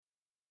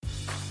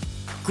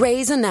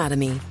Grey's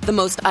Anatomy, the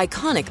most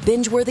iconic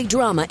binge-worthy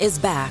drama, is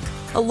back,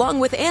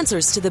 along with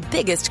answers to the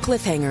biggest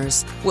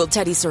cliffhangers. Will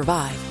Teddy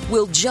survive?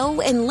 Will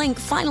Joe and Link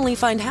finally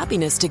find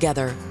happiness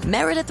together?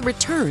 Meredith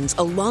returns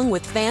along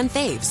with fan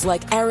faves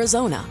like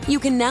Arizona. You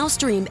can now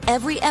stream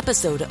every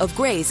episode of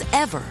Grey's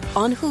ever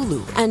on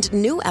Hulu, and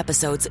new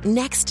episodes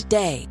next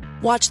day.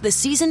 Watch the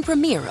season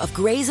premiere of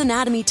Grey's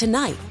Anatomy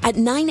tonight at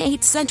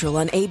 9/8 Central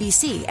on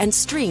ABC and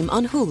stream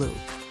on Hulu.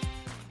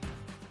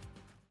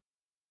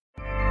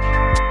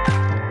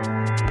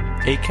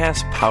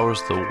 Acast powers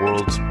the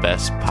world's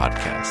best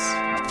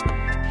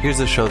podcasts. Here's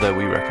a show that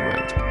we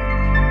recommend.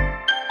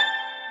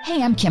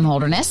 Hey, I'm Kim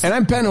Holderness. And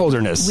I'm Ben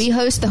Holderness. We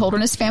host the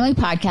Holderness Family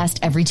Podcast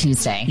every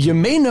Tuesday. You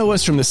may know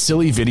us from the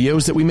silly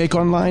videos that we make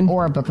online.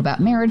 Or a book about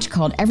marriage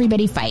called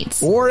Everybody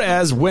Fights. Or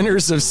as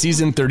winners of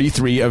season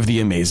 33 of The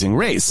Amazing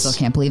Race. Still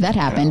can't believe that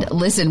happened. Yeah.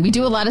 Listen, we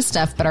do a lot of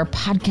stuff, but our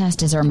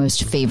podcast is our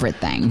most favorite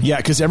thing. Yeah,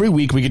 because every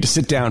week we get to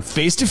sit down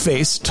face to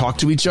face, talk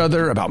to each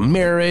other about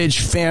marriage,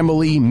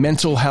 family,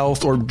 mental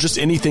health, or just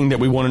anything that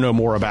we want to know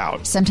more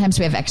about. Sometimes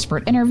we have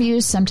expert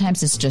interviews,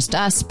 sometimes it's just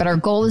us, but our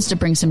goal is to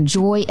bring some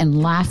joy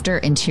and laughter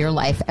into your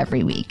life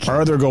every week.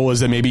 Our other goal is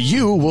that maybe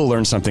you will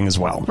learn something as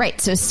well. Right.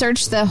 So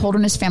search the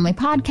Holderness Family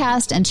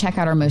Podcast and check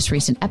out our most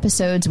recent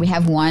episodes. We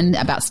have one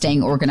about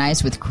staying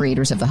organized with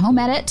creators of the home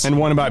edit. And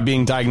one about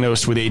being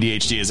diagnosed with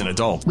ADHD as an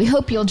adult. We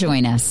hope you'll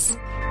join us.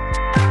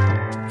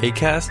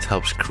 Acast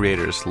helps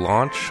creators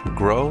launch,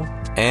 grow,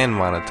 and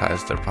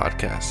monetize their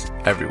podcasts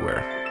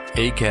everywhere.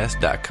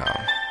 Acast.com.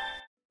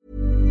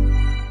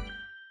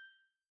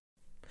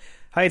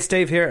 Hi, it's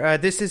Dave here.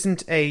 This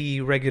isn't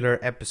a regular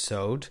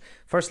episode.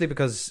 Firstly,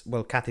 because,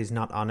 well, Kathy's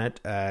not on it.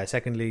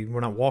 Secondly, we're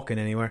not walking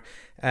anywhere.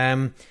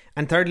 And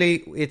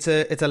thirdly, it's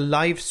a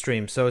live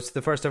stream. So it's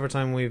the first ever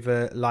time we've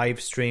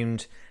live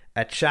streamed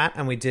a chat,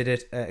 and we did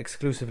it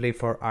exclusively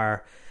for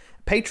our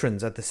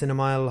patrons at the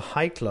Cinemile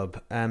High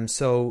Club.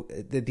 So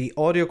the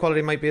audio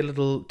quality might be a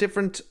little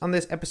different on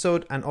this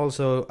episode, and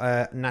also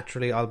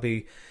naturally I'll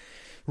be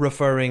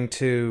referring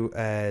to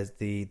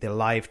the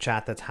live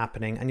chat that's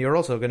happening, and you're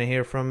also going to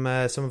hear from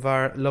some of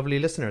our lovely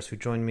listeners who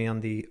joined me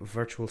on the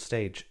virtual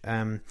stage.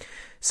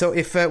 So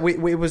if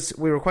we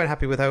were quite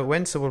happy with how it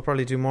went, so we'll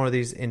probably do more of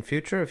these in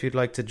future. If you'd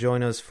like to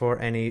join us for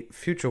any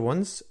future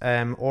ones,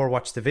 or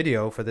watch the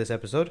video for this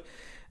episode,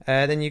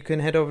 then you can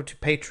head over to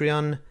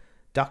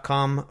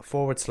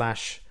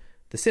patreon.com/the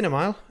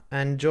Cinemile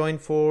and join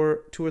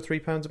for £2 or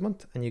 £3 a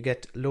month, and you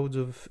get loads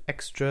of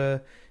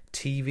extra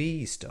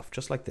TV stuff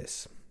just like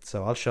this.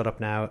 So I'll shut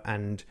up now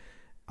and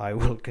I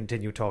will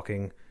continue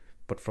talking,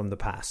 but from the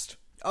past.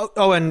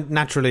 Oh, and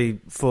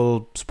naturally,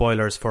 full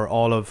spoilers for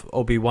all of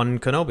Obi-Wan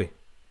Kenobi.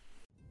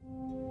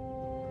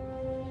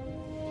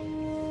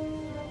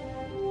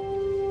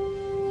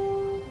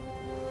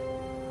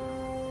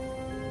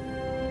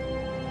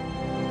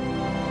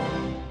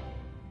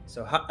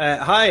 So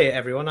hi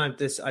everyone. I'm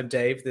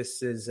Dave.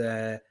 This is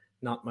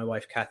not my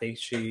wife Kathy.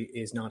 She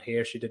is not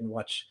here. She didn't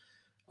watch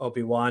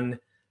Obi-Wan.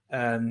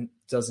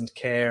 Doesn't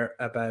care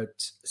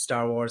about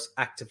Star Wars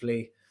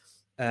actively.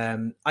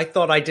 I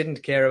thought I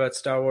didn't care about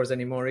Star Wars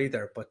anymore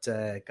either, but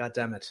God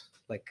damn it,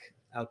 like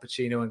Al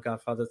Pacino and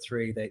Godfather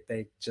 3,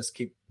 they just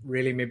keep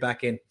reeling me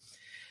back in.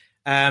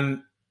 I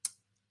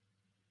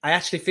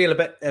actually feel a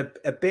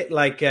bit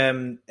like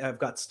I've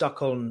got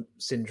Stockholm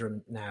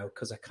syndrome now,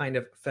 because I kind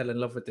of fell in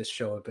love with this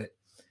show a bit,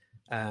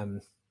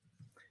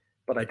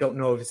 but I don't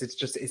know if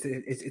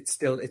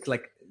it's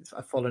like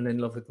I've fallen in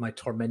love with my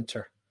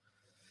tormentor.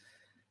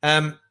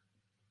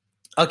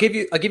 I'll give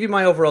you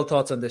my overall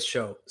thoughts on this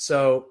show.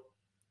 So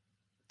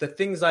the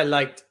things I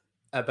liked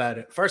about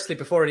it, firstly,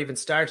 before it even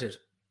started,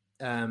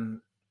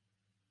 more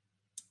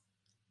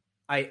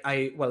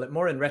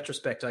in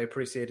retrospect, I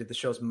appreciated the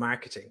show's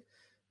marketing.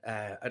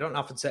 I don't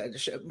often say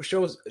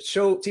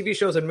TV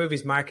shows and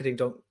movies marketing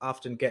don't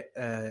often get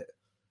a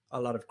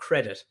lot of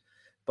credit,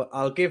 but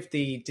I'll give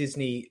the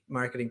Disney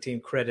marketing team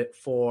credit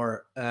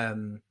for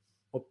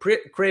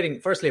creating,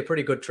 firstly, a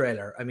pretty good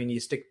trailer. I mean, you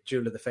stick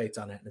Jewel of the Fates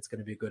on it and it's going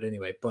to be good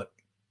anyway. But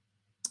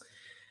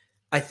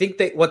I think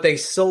that what they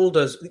sold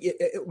us,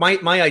 my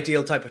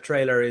ideal type of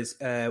trailer is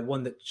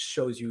one that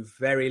shows you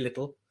very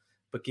little,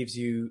 but gives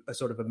you a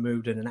sort of a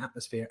mood and an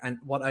atmosphere. And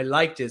what I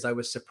liked is I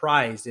was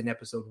surprised in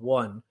episode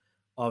 1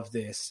 of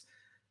this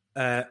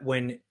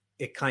when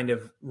it kind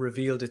of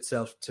revealed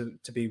itself to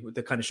be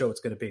the kind of show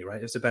it's going to be, right?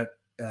 It was about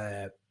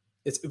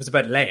it was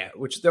about Leia,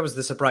 which that was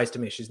the surprise to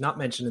me. She's not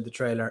mentioned in the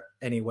trailer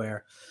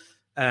anywhere.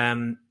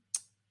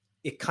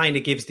 It kind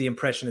of gives the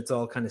impression it's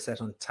all kind of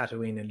set on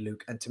Tatooine and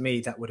Luke, and to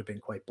me that would have been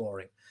quite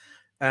boring.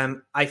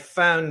 I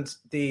found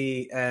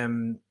the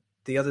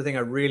other thing I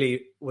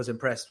really was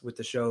impressed with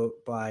the show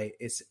by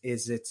is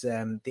its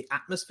the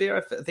atmosphere.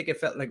 I think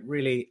it felt like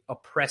really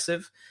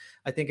oppressive.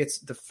 I think it's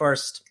the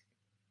first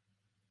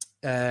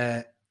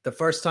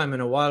time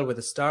in a while with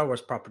a Star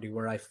Wars property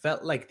where I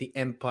felt like the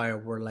Empire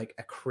were like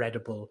a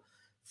credible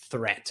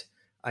threat.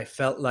 I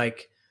felt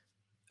like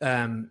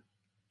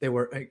they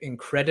were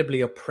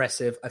incredibly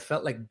oppressive. I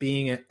felt like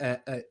being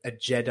a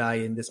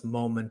Jedi in this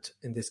moment,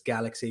 in this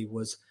galaxy,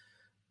 was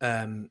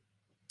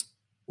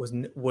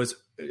was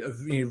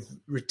a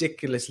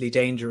ridiculously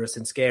dangerous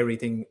and scary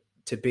thing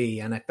to be.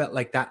 And I felt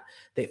like that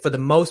for the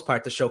most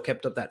part, the show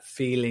kept up that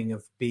feeling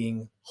of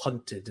being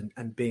hunted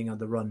and being on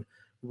the run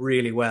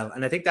really well.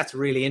 And I think that's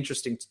really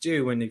interesting to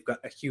do when you've got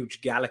a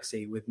huge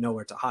galaxy with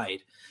nowhere to hide.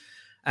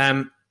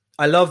 I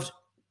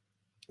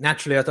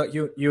thought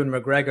Ewan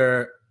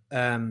McGregor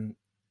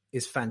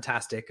is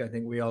fantastic. I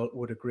think we all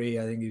would agree.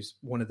 I think he's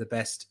one of the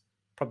best,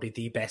 probably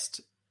the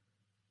best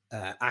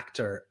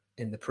actor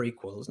in the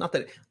prequels. Not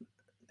that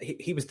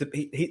he was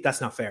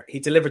that's not fair. He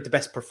delivered the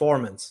best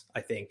performance,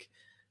 I think.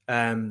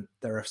 There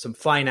are some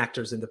fine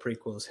actors in the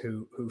prequels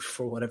who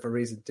for whatever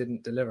reason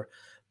didn't deliver,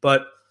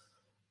 but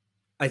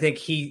I think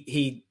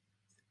he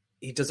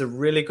does a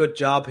really good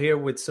job here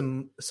with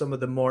some of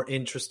the more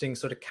interesting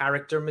sort of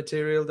character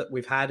material that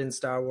we've had in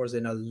Star Wars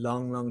in a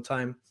long, long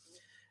time.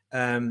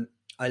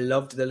 I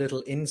loved the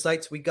little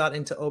insights we got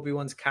into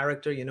Obi-Wan's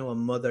character. You know, a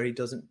mother he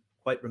doesn't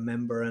quite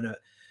remember, and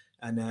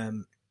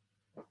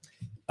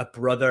a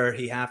brother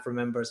he half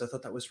remembers. I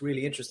thought that was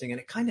really interesting,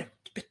 and it kind of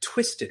a bit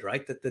twisted,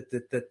 right? That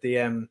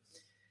the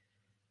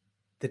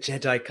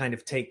Jedi kind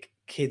of take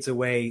kids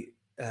away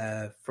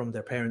from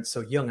their parents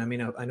so young. I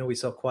mean, I know we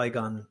saw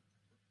Qui-Gon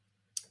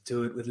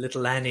do it with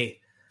little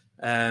Annie,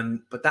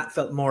 but that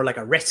felt more like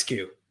a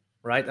rescue,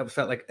 right? That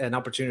felt like an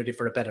opportunity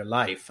for a better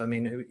life. I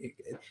mean,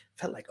 it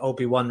felt like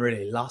Obi-Wan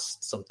really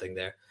lost something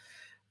there.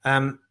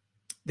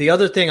 The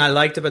other thing I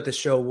liked about the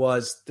show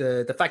was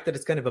the fact that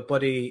it's kind of a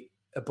buddy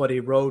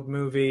road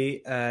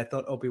movie. I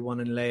thought Obi-Wan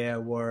and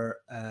Leia were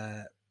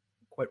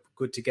quite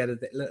good together.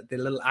 The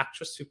little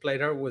actress who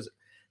played her was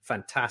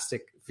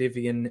fantastic.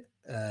 Vivian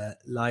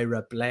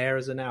Lyra Blair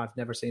is it now? I've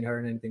never seen her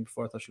in anything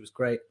before. I thought she was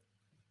great.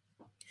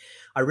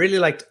 I really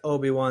liked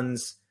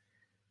Obi-Wan's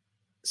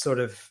sort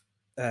of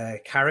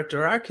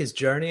character arc, his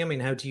journey. I mean,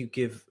 how do you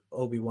give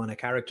Obi-Wan a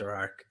character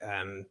arc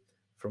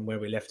from where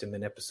we left him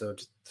in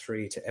episode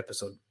 3 to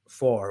episode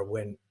 4?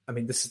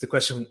 This is the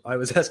question I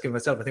was asking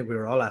myself. I think we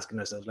were all asking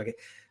ourselves, like,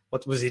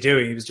 what was he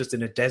doing? He was just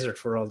in a desert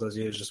for all those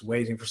years, just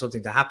waiting for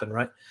something to happen,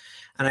 right?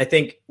 And I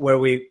think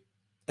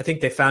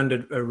they found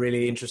a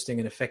really interesting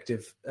and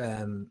effective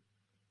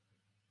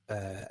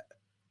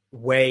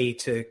way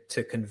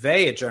to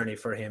convey a journey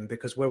for him,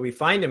 because where we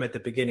find him at the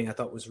beginning, I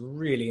thought was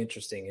really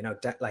interesting. You know,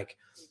 like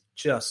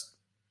just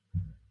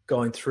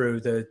going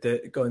through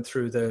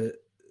the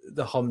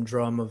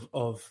humdrum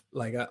of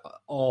like an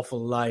awful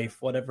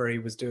life, whatever he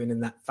was doing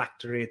in that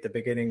factory at the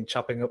beginning,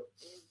 chopping up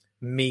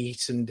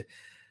meat and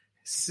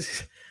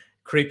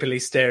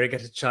creepily staring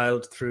at a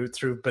child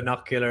through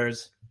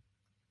binoculars.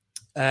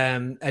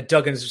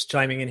 Duggan's just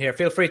chiming in here.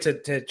 Feel free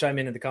to chime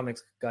in the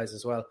comments, guys,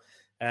 as well.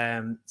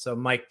 So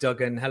Mike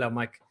Duggan, hello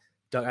Mike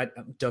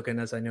Duggan,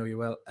 as I know you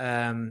well,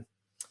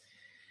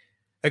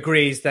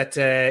 agrees that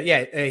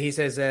he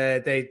says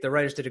the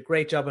writers did a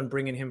great job on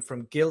bringing him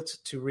from guilt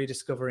to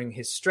rediscovering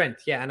his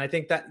strength. Yeah, and I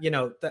think that, you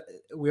know, that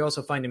we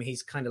also find him,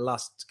 he's kind of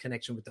lost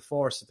connection with the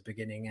Force at the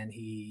beginning, and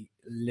he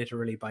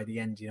literally by the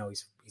end, you know,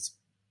 he's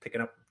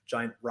picking up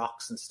giant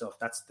rocks and stuff.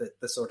 That's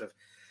the sort of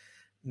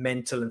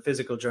mental and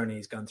physical journey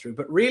he's gone through.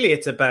 But really,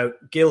 it's about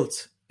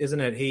guilt, isn't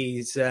it?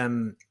 He's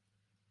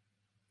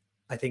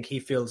I think he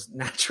feels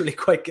naturally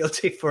quite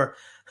guilty for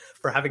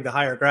having the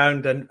higher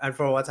ground and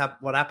for what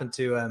happened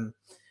to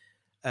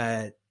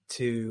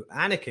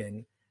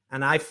Anakin.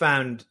 And I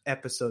found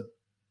episode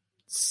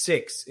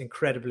 6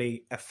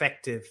 incredibly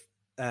effective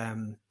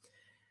at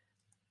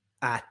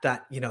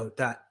that. You know,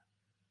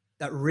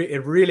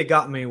 it really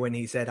got me when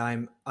he said,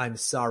 "I'm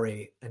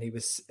sorry," and he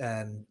was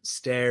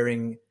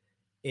staring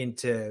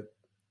into.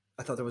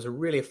 I thought there was a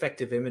really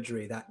effective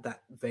imagery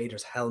that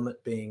Vader's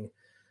helmet being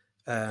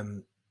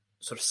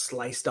sort of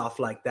sliced off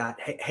like that.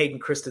 Hayden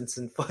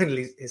Christensen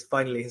his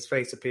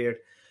face appeared,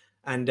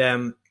 and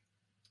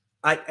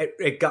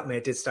it got me. I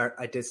did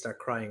start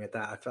crying at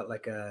that. I felt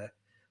like I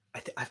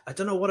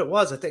don't know what it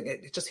was. I think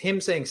it's just him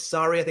saying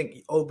sorry. I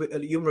think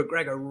Ewan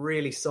McGregor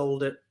really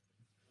sold it,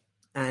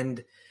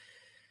 and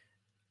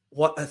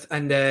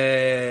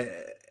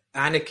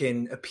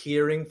Anakin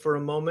appearing for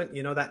a moment.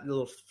 You know, that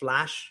little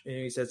flash. You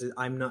know, he says,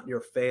 "I'm not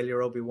your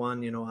failure,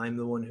 Obi-Wan. You know, I'm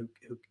the one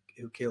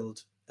who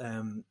killed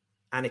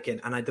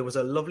Anakin." And there was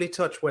a lovely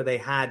touch where they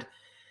had,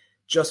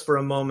 just for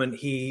a moment,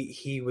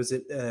 he was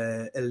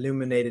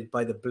illuminated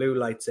by the blue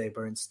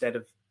lightsaber instead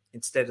of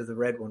the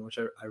red one, which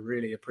I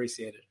really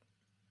appreciated.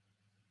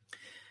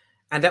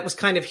 And that was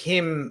kind of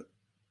him.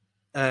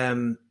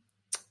 That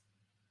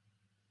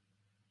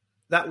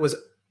was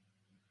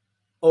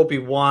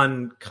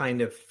Obi-Wan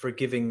kind of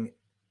forgiving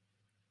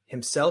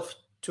himself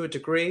to a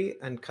degree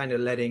and kind of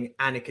letting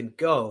Anakin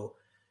go,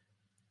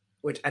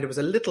 and it was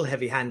a little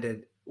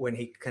heavy-handed when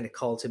he kind of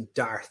called him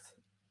Darth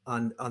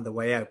on the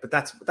way out. But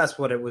that's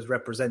what it was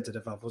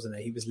representative of, wasn't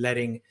it? He was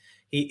letting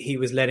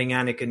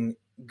Anakin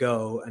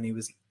go, and he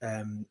was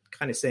kind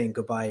of saying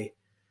goodbye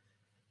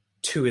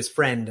to his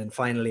friend and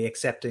finally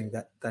accepting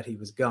that he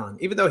was gone,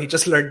 even though he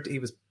just learned he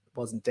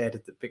wasn't dead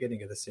at the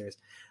beginning of the series.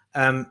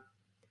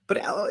 But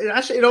it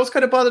always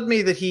kind of bothered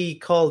me that he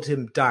called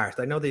him Darth.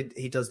 I know that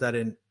he does that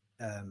in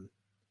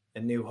A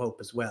New Hope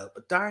as well.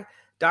 But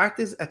Darth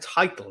is a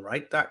title,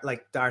 right?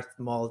 Darth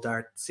Maul,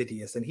 Darth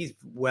Sidious, and he's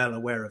well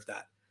aware of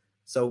that.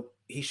 So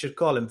he should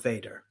call him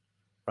Vader,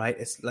 right?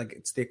 It's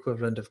the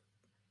equivalent of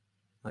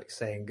like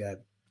saying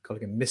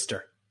calling him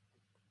Mister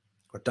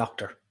or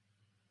Doctor.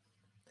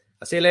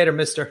 I'll see you later,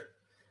 Mister.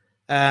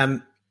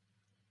 And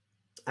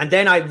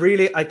then I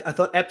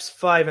thought Eps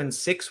 5 and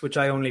 6, which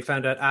I only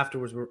found out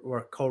afterwards,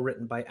 were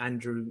co-written by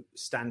Andrew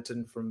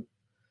Stanton from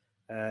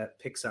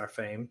Pixar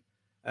fame.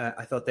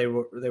 I thought they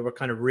were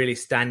kind of really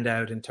stand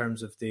out in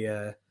terms of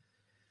the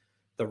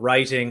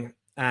writing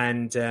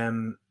and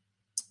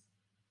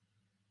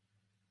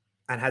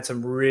had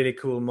some really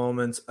cool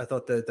moments. I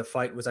thought the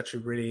fight was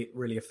actually really,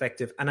 really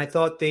effective. And I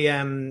thought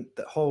the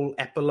whole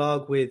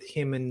epilogue with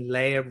him and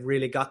Leia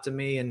really got to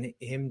me, and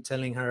him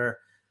telling her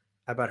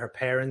about her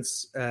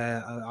parents.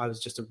 I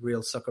was just a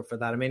real sucker for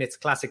that. I mean, it's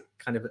classic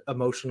kind of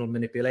emotional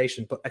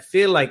manipulation, but I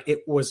feel like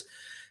it was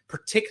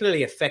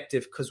particularly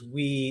effective because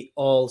we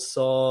all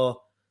saw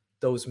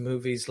those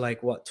movies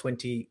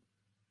 20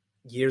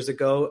 years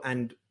ago,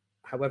 and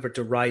however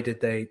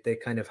derided they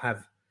kind of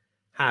have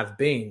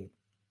been.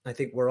 I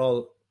think we're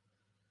all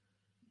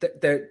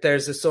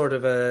there's a sort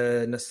of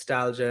a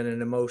nostalgia and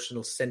an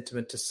emotional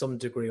sentiment to some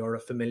degree, or a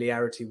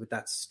familiarity with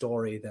that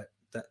story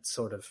that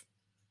sort of,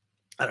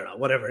 I don't know,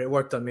 whatever. It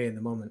worked on me in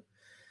the moment.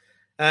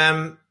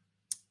 I'll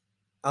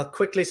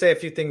quickly say a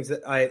few things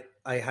that I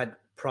had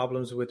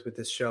problems with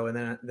this show,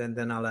 and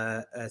then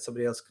I'll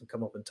somebody else can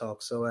come up and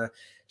talk. So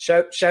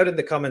shout in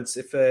the comments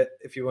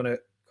if you want to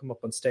come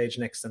up on stage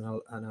next, and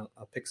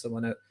I'll pick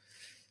someone out.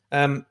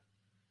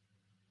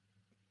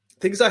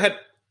 Things I had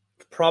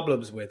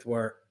problems with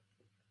were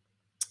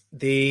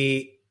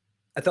I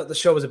thought the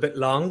show was a bit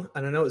long,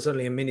 and I know it was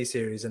only a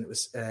miniseries, and it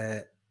was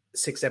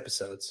 6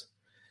 episodes.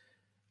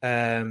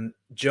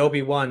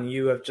 Obi-Wan,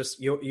 you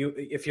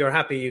if you're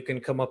happy, you can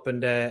come up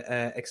and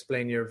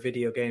explain your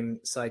video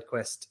game side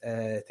quest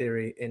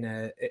theory in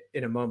a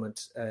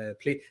moment.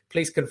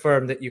 Please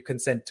confirm that you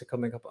consent to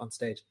coming up on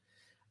stage.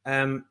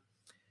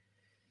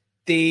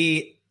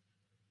 The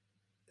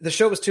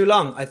show was too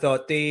long. I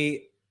thought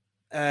it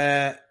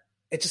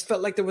just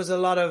felt like there was a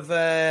lot of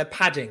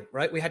padding,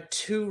 right? We had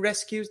 2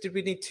 rescues. Did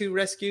we need 2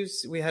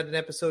 rescues? We had an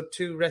episode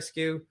 2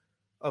 rescue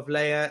of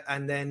Leia,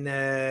 and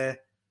then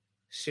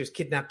she was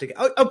kidnapped again.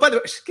 Oh, by the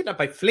way, she's kidnapped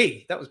by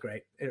Flea. That was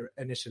great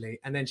initially.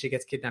 And then she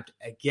gets kidnapped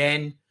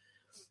again.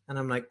 And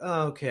I'm like,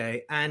 oh,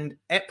 okay. And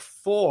Ep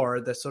 4,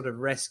 the sort of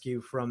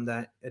rescue from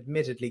that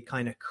admittedly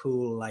kind of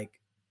cool,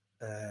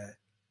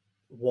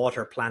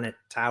 water planet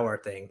tower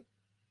thing,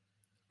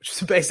 which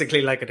is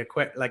basically like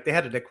they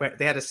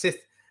had a Sith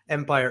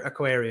Empire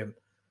aquarium,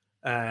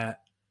 a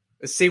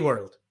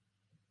SeaWorld,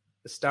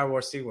 the Star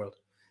Wars SeaWorld.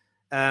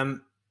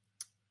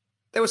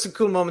 There were some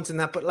cool moments in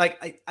that, but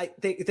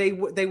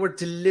they were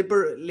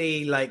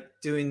deliberately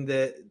doing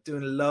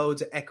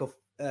loads of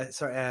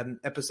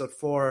episode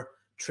 4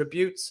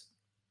 tributes.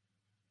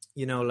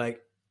 You know, like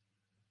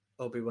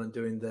Obi-Wan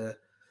doing the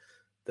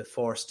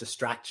force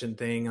distraction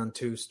thing on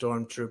 2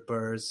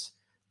 stormtroopers,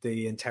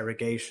 the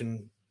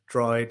interrogation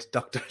droid,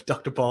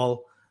 Dr.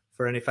 Ball,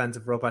 for any fans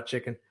of Robot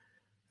Chicken.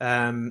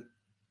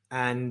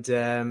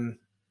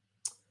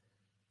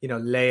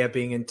 Leia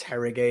being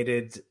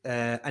interrogated,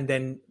 and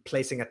then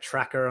placing a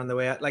tracker on the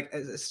way out.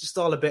 It's just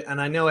all a bit,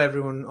 and I know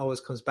everyone always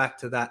comes back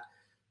to that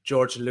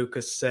George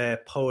Lucas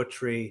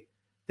poetry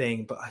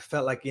thing, but I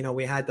felt like,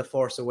 we had The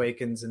Force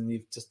Awakens and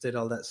you just did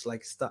all that. It's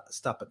like,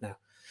 stop it now.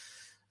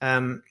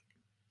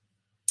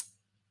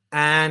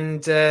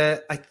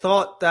 I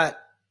thought that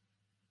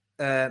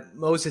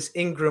Moses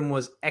Ingram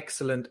was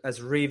excellent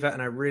as Reva,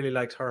 and I really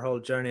liked her whole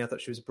journey. I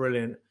thought she was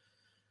brilliant.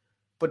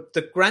 But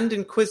the Grand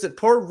Inquisitor,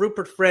 poor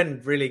Rupert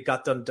Friend, really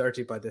got done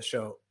dirty by this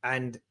show.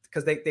 And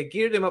because they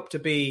geared him up to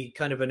be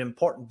kind of an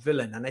important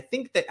villain. And I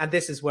think that, and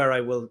this is where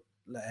I will,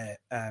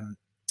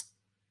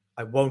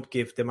 I won't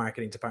give the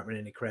marketing department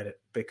any credit,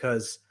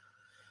 because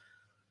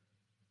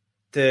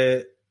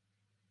they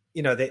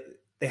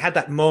had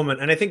that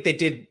moment, and I think they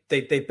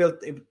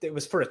built, it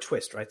was for a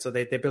twist, right? So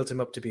they built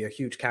him up to be a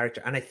huge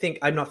character. And I think,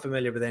 I'm not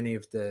familiar with any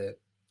of the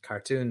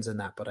cartoons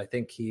and that, but I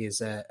think he is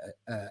an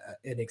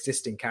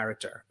existing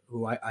character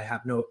who I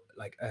have no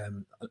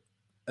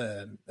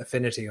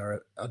affinity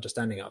or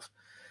understanding of,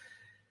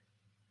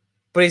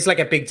 but he's like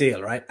a big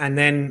deal, right? And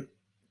then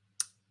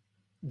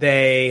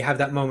they have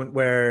that moment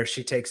where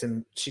she takes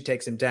him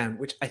down,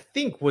 which I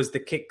think was the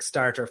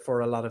Kickstarter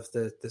for a lot of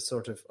the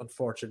sort of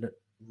unfortunate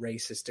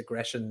racist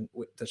aggression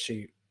that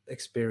she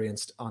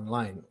experienced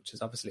online, which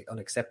is obviously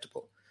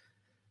unacceptable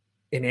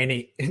in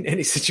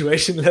any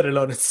situation, let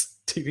alone a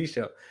TV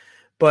show.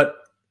 But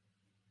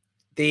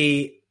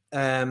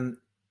I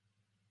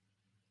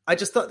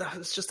just thought that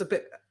was just a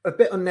bit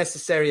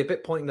unnecessary, a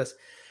bit pointless.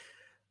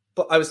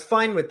 But I was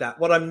fine with that.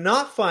 What I'm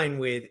not fine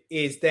with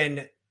is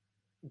then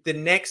the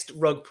next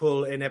rug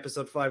pull in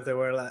episode 5,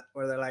 where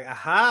they're like,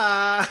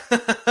 aha,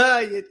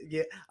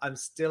 yeah, I'm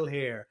still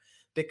here.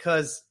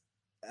 Because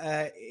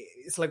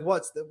it's like,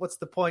 what's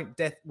the point?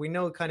 Death. We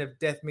know kind of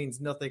death means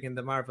nothing in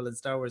the Marvel and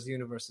Star Wars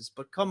universes,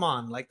 but come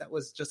on, like that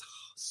was just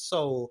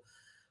so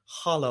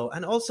hollow.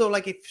 And also,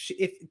 like,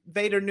 if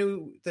Vader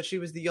knew that she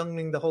was the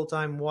youngling the whole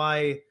time,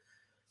 why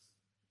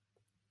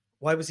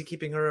was he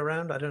keeping her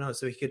around? I don't know.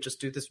 So he could just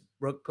do this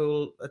rug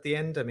pull at the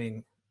end. I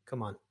mean,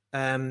 come on.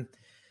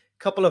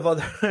 Couple of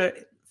other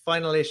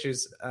final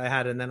issues I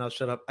had, and then I'll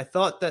shut up. I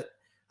thought that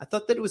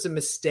it was a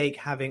mistake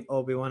having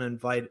Obi-Wan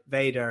and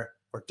Vader,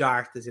 or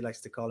Darth as he likes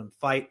to call him,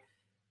 fight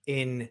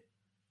in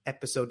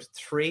episode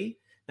 3.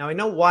 Now I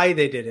know why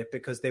they did it,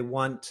 because they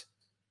want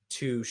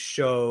to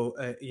show,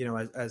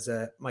 as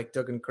Mike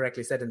Duggan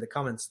correctly said in the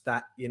comments,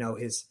 that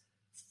his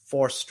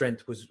force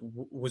strength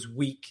was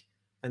weak,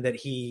 and that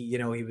he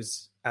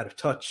was out of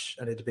touch,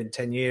 and it had been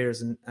 10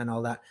 years and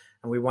all that.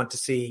 And we want to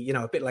see,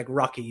 a bit like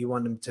Rocky, you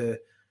want him to,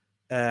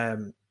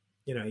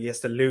 he has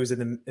to lose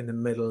in the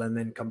middle and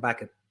then come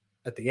back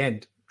at the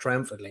end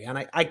triumphantly.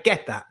 And I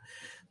get that.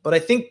 But I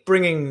think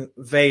bringing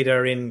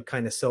Vader in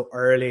kind of so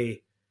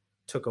early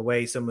took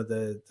away some of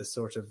the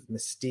sort of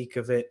mystique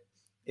of it.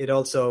 It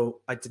also,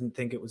 I didn't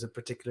think it was a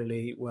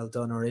particularly well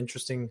done or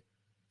interesting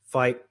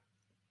fight.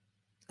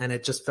 And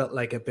it just felt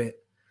like a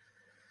bit,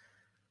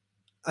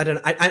 I don't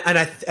know.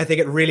 I think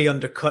it really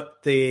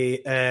undercut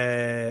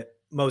the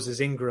Moses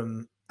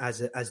Ingram as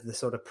the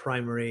sort of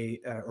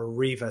primary, or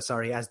Reva,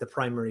 sorry, as the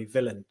primary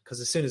villain. Because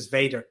as soon as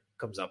Vader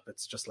comes up,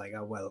 it's just like,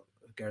 oh, well,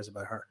 who cares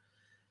about her?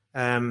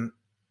 And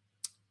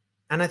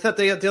I thought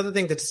the other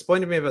thing that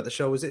disappointed me about the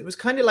show was it was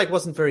kind of like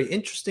wasn't very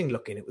interesting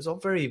looking. It was all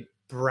very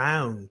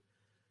brown.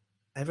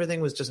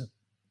 Everything was just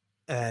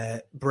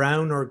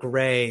brown or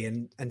gray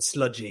and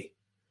sludgy.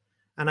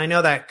 And I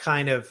know that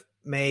kind of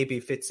maybe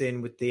fits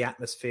in with the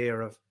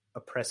atmosphere of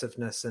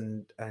oppressiveness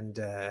and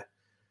I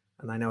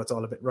know it's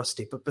all a bit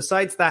rusty. But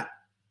besides that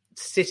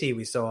city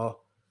we saw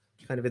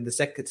kind of in the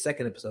second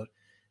episode,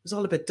 it was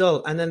all a bit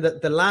dull. And then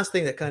the last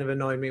thing that kind of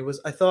annoyed me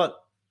was I thought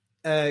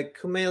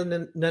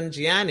Kumail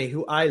Nanjiani,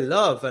 who I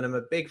love and I'm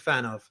a big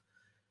fan of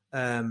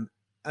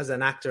as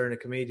an actor and a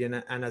comedian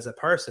and as a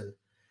person,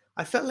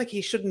 I felt like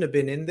he shouldn't have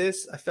been in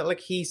this. I felt like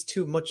he's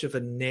too much of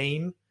a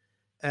name,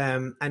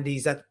 and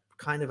he's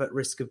kind of at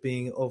risk of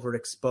being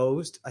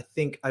overexposed. I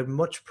think I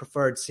much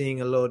preferred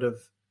seeing a load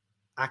of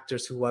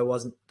actors who I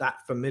wasn't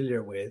that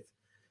familiar with,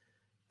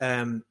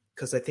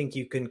 because I think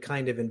you can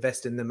kind of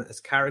invest in them as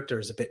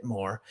characters a bit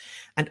more.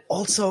 And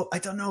also, I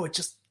don't know, it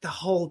just, the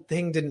whole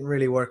thing didn't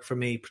really work for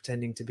me,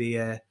 pretending to be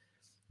a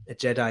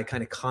Jedi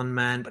kind of con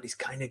man, but he's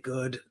kind of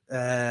good.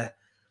 I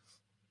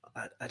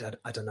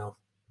don't know.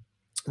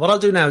 What I'll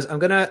do now is I'm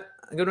gonna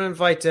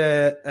invite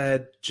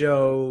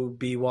Joe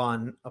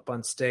B1 up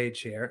on stage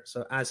here.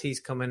 So as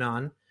he's coming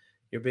on,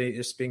 you're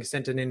just being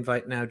sent an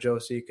invite now, Joe,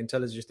 so you can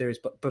tell us your theories.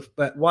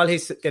 But while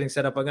he's getting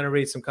set up, I'm going to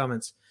read some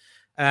comments.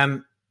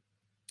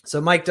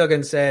 So Mike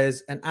Duggan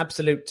says, an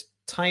absolute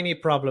tiny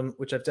problem,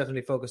 which I've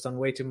definitely focused on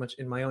way too much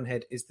in my own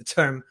head, is the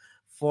term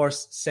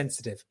force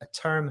sensitive, a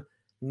term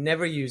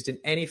never used in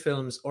any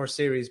films or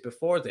series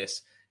before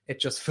this.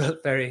 It just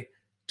felt very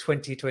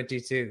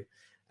 2022.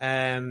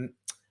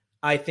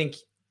 I think,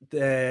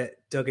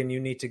 Duggan, you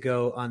need to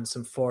go on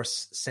some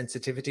force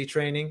sensitivity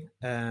training.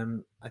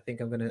 I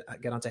think I'm going to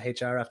get onto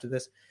HR after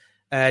this.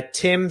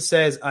 Tim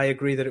says, I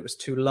agree that it was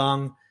too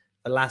long.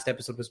 The last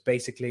episode was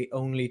basically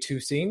only 2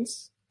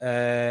 scenes.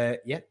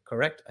 Yeah,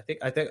 correct. I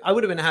think I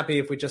would have been happy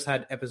if we just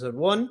had episode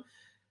 1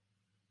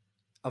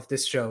 of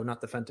this show,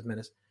 not the Phantom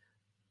Menace.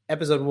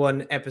 Episode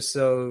 1,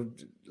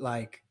 episode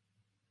like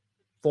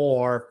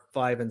 4,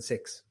 5, and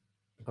 6.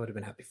 I would have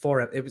been happy.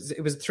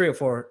 It was a 3 or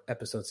 4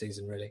 episode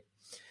season, really.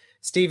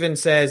 Steven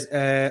says,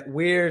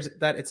 weird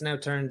that it's now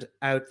turned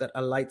out that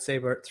a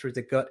lightsaber through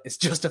the gut is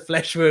just a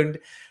flesh wound.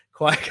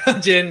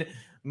 Qui-Gon Jinn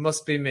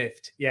must be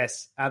miffed.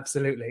 Yes,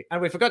 absolutely.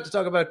 And we forgot to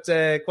talk about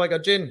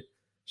Qui-Gon Jinn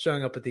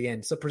showing up at the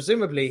end. So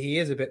presumably he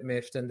is a bit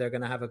miffed, and they're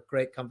going to have a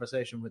great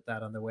conversation with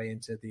that on the way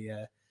into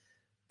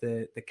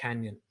the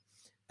canyon.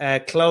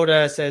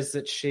 Clodagh says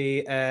that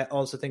she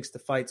also thinks the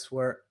fights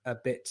were a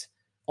bit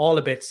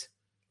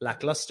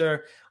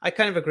lackluster. I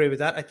kind of agree with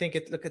that. I think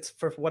it's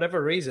for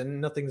whatever reason,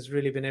 nothing's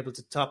really been able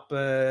to top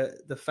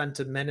the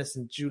Phantom Menace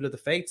and Duel of the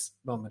Fates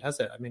moment, has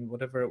it? I mean,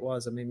 whatever it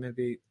was. I mean,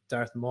 maybe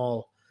Darth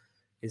Maul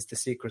is the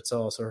secret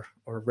sauce, or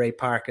Ray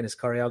Park in his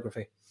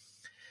choreography.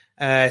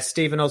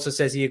 Stephen also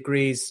says he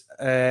agrees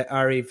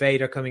Ari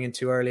Vader coming in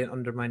too early and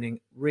undermining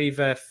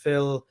Reva.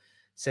 Phil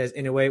says,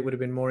 in a way, it would have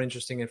been more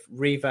interesting if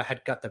Reva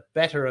had got the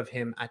better of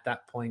him at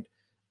that point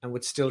and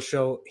would still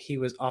show he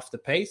was off the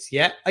pace.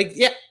 Yeah,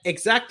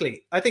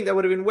 exactly. I think that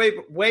would have been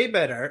way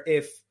better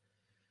if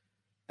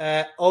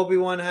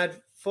Obi-Wan had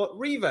fought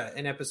Reva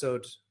in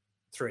episode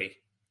 3.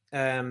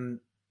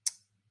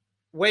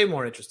 Way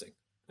more interesting,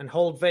 and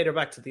hold Vader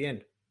back to the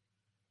end.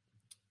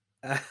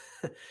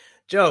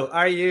 Joe,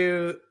 are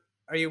you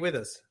with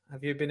us?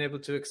 Have you been able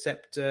to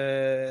accept?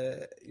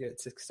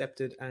 It's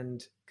accepted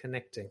and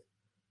connecting.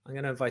 I'm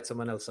going to invite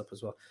someone else up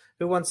as well.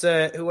 Who else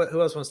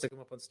wants to come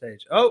up on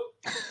stage? Oh.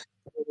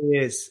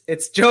 It is.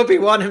 It's Joe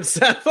B1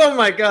 himself. Oh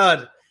my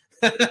God.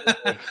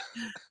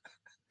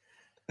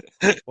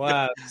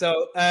 Wow.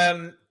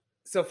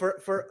 So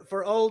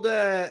for old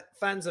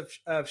fans of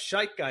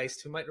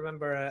Scheitgeist who might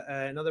remember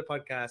another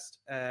podcast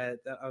that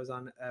I was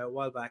on a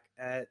while back,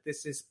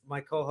 this is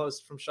my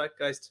co-host from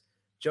Scheitgeist,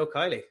 Joe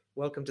Kiley.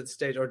 Welcome to the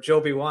stage, or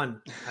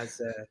Obi-Wan,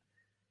 as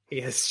he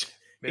is.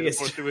 May the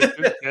force be with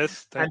you.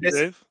 Yes, thank you,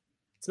 Dave.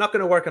 It's not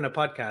going to work on a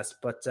podcast,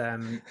 but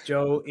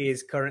Joe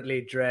is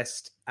currently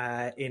dressed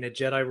in a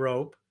Jedi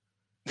robe.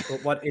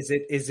 But what is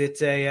it? Is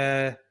it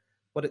a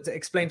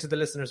explain to the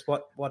listeners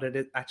what it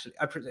is actually.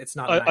 It's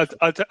not.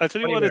 I'll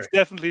tell you what. It's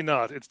definitely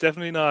not. It's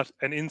definitely not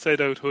an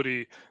inside-out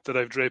hoodie that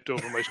I've draped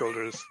over my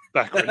shoulders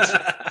backwards.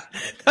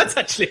 That's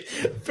actually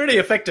pretty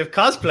effective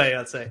cosplay,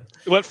 I'd say.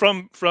 Well,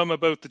 from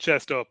about the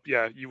chest up,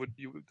 yeah, you would.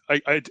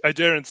 I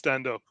daren't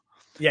stand up.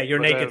 Yeah, you're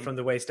naked from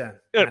the waist down.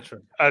 Yeah,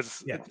 naturally.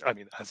 as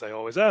I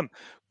always am.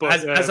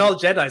 But as all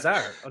Jedis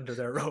are under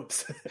their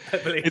robes, I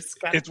believe.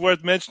 It's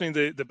worth mentioning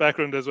the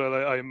background as well.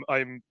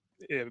 I'm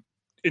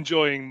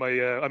enjoying my.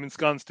 I'm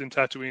ensconced in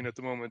Tatooine at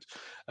the moment.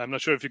 I'm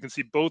not sure if you can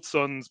see both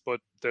suns,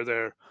 but they're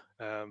there.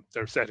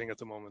 They're setting at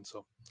the moment.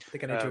 So I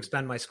think I need to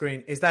expand my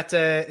screen. Is that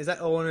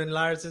Owen and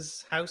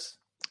Lars's house?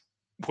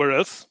 Where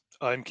else?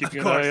 I'm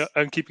keeping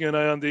an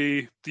eye on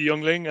the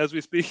youngling as we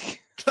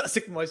speak.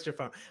 Classic moisture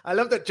farm. I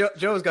love that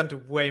Joe's gone to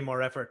way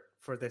more effort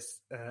for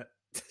this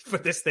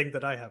thing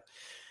that I have.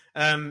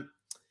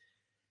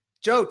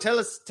 Joe, tell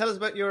us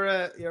about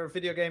your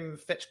video game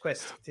fetch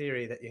quest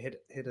theory that you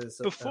hit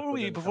us. Before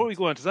we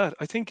go on to that,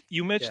 I think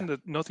you mentioned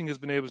that nothing has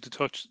been able to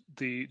touch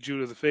the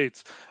Duel of the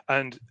Fates,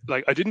 and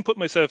like I didn't put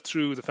myself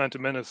through the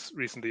Phantom Menace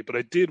recently, but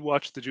I did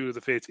watch the Duel of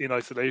the Fates in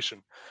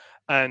isolation,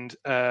 and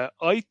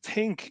I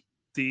think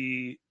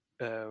the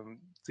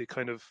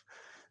kind of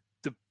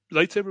the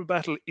lightsaber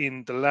battle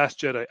in The Last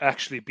Jedi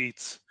actually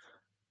beats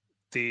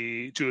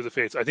the Duel of the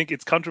Fates. I think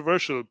it's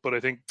controversial, but I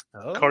think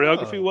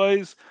choreography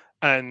wise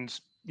and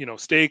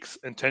stakes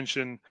and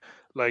tension,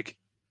 like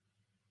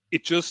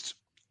it just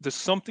there's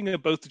something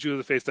about the Duel of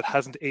the Fates that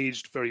hasn't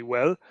aged very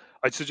well.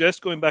 I'd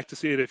suggest going back to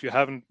see it if you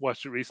haven't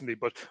watched it recently.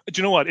 But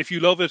do you know what? If you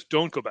love it,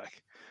 don't go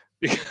back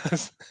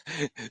because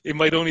it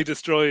might only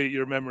destroy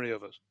your memory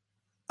of it.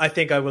 I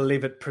think I will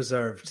leave it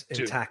preserved,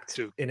 intact,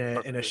 in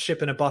a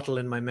ship in a bottle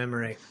in my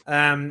memory.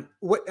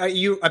 What are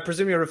you? I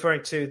presume you're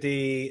referring to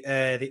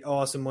the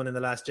awesome one in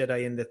The Last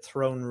Jedi in the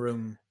throne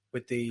room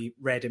with the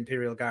red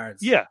Imperial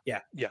guards. Yeah,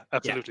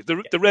 absolutely.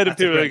 The red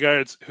Imperial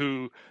guards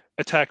who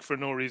attack for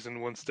no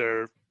reason once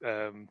their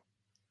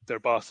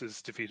boss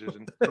is defeated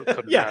and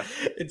cut in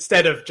half.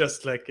 Instead of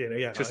just like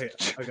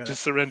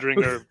just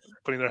surrendering or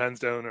putting their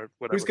hands down or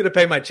whatever. Who's going to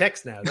pay my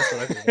checks now? That's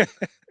what I'm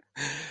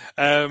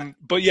doing.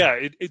 But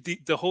yeah,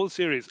 the whole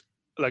series,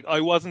 like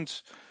I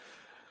wasn't.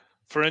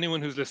 For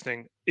anyone who's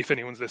listening, if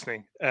anyone's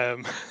listening, they're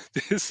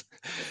listening.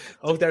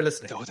 They're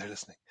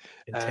listening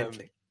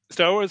intently.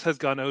 Star Wars has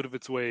gone out of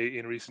its way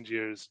in recent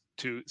years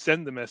to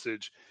send the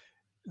message: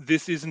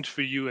 this isn't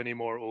for you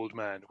anymore, old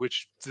man.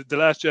 Which The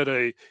Last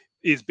Jedi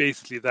is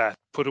basically that.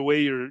 Put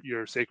away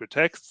your sacred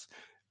texts,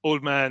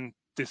 old man.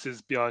 This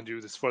is beyond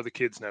you. This is for the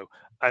kids now.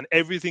 And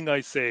everything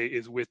I say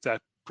is with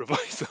that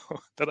proviso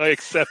that I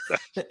accept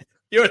that.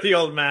 You're the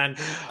old man.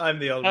 I'm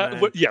the old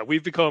man. Yeah,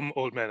 we've become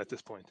old men at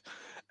this point.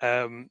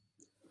 And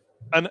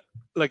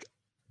like,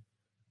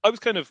 I was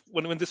kind of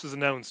when this was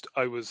announced,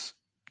 I was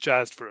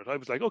jazzed for it. I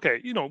was like,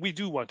 okay, we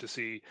do want to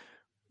see.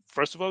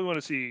 First of all, we want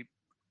to see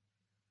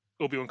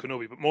Obi-Wan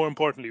Kenobi, but more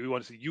importantly, we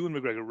want to see Ewan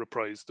McGregor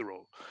reprise the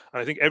role.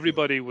 And I think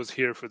everybody was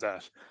here for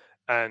that,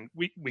 and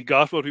we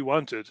got what we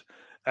wanted.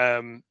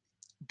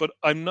 But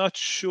I'm not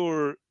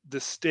sure the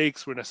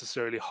stakes were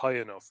necessarily high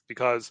enough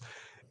because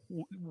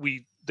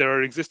there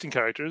are existing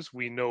characters.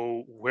 We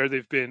know where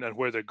they've been and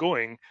where they're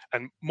going,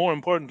 and more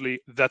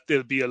importantly, that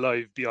they'll be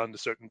alive beyond a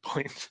certain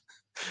point.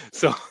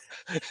 So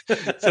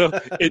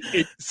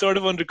it sort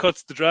of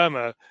undercuts the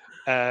drama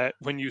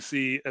when you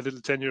see a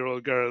little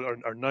 10-year-old girl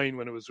or 9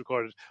 when it was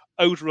recorded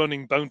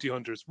outrunning bounty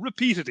hunters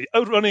repeatedly,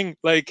 outrunning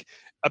like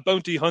a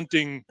bounty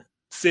hunting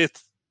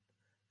Sith,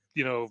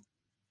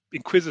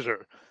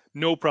 Inquisitor,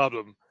 no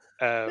problem,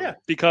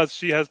 because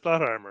she has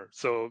plot armor,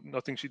 so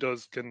nothing she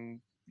does can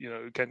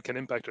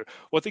impact her.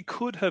 What they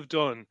could have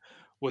done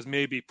was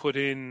maybe put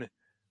in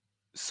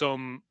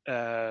some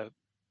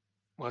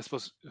I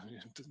suppose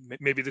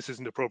maybe this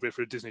isn't appropriate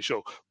for a Disney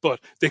show, but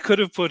they could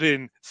have put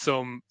in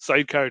some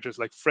side characters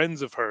like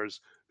friends of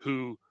hers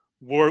who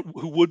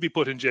would be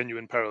put in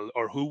genuine peril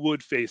or who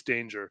would face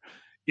danger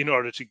in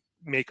order to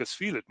make us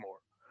feel it more.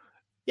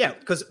 Yeah,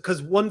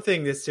 because one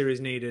thing this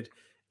series needed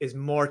is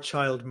more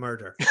child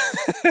murder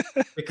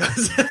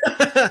because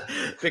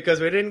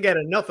we didn't get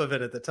enough of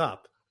it at the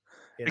top.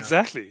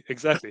 Exactly,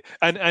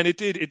 and it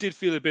did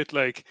feel a bit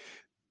like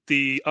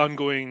the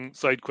ongoing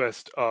side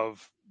quest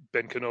of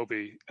Ben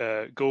Kenobi,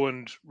 go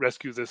and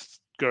rescue this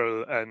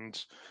girl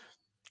and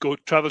go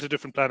travel to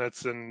different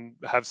planets and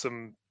have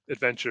some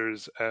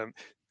adventures.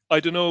 I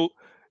don't know,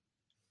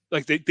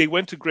 like they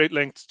went to great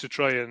lengths to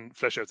try and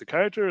flesh out the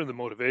character and the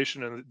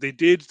motivation, and they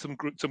did some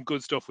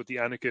good stuff with the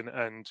Anakin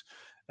and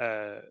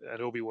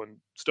Obi-Wan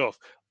stuff,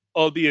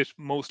 albeit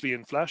mostly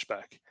in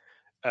flashback.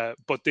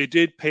 but they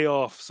did pay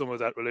off some of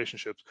that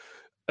relationship.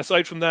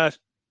 Aside from that,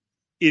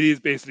 it is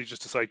basically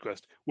just a side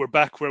quest. We're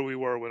back where we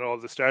were when all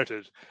this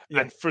started,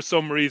 and for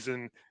some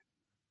reason,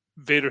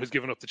 Vader has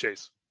given up the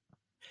chase.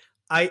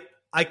 I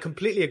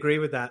completely agree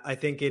with that. I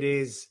think it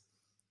is.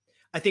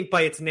 I think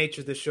by its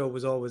nature, the show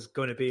was always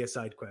going to be a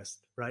side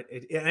quest, right?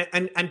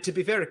 And to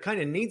be fair, it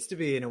kind of needs to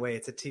be in a way.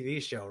 It's a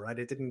TV show, right?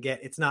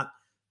 It's not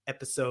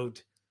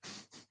episode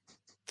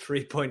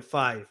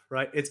 3.5,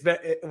 right?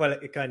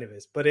 It kind of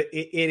is, but it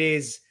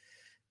is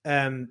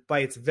by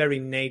its very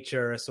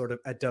nature a sort of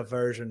a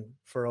diversion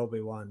for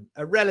Obi-Wan,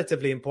 a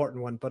relatively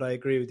important one. But I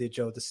agree with you,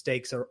 Joe. The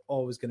stakes are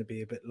always going to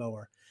be a bit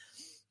lower.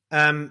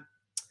 I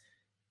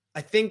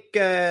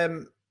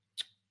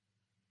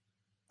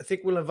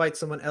think we'll invite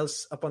someone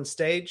else up on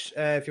stage.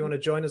 If you want to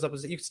join us up,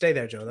 you can stay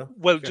there, Joe. Though.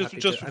 Well,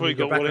 just before you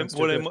go, what I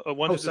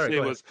wanted to say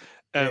was,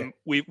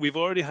 we've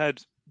already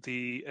had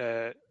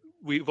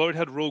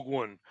Rogue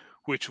One,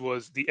 which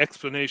was the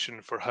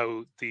explanation for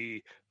how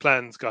the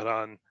plans got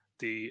on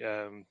the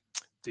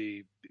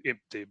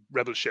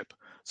rebel ship.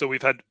 So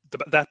we've had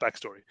that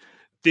backstory.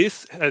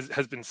 This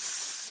has been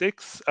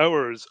 6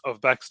 hours of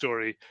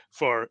backstory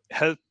for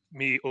help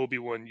me,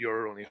 Obi-Wan,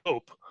 your only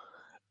hope.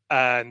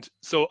 And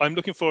so I'm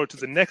looking forward to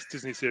the next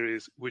Disney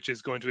series, which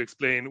is going to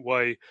explain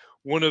why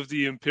one of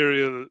the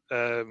Imperial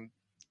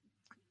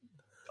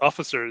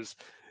officers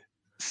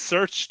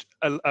searched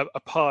a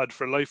pod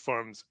for life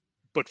forms,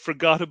 but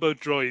forgot about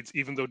droids,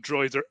 even though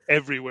droids are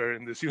everywhere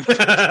in this universe.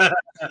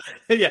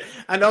 Yeah,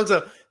 and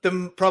also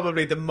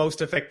probably the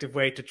most effective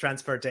way to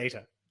transfer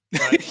data.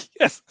 Right?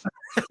 Yes,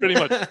 pretty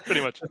much.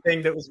 The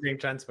thing that was being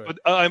transferred. But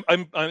I'm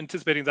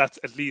anticipating that's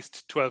at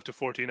least 12 to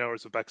 14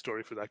 hours of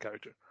backstory for that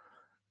character,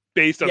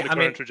 based on the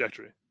current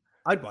trajectory.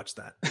 I'd watch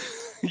that.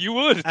 You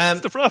would. That's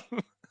the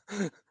problem.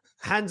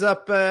 Hands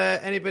up,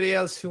 anybody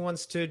else who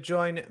wants to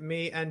join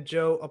me and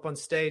Joe up on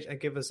stage and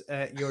give us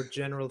your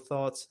general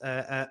thoughts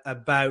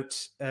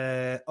about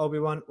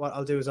Obi-Wan. What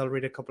I'll do is I'll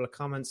read a couple of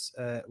comments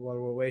while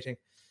we're waiting.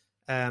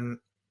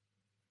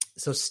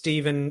 So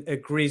Stephen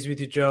agrees with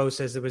you, Joe,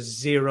 says there was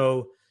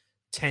zero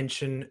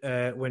tension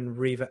when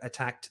Reva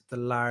attacked the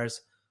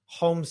Lars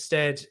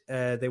homestead.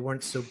 They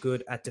weren't so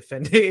good at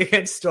defending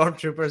against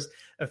stormtroopers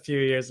a few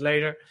years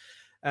later.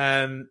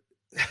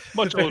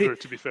 Much older,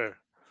 to be fair.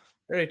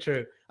 Very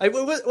true.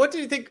 What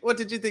did you think? What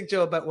did you think,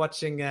 Joe, about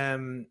watching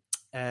Ben?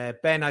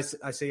 I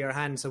see your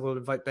hand, so we'll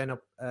invite Ben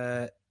up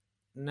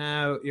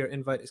now. Your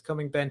invite is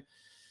coming, Ben.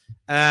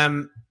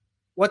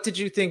 What did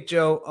you think,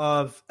 Joe,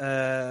 of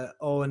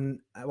Owen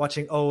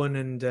watching Owen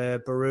and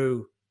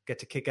Beru get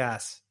to kick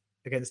ass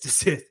against the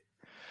Sith?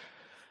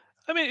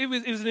 I mean,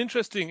 it was an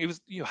interesting. It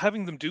was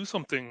having them do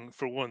something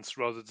for once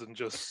rather than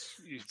just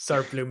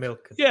serve blue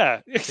milk.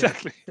 Yeah,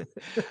 exactly.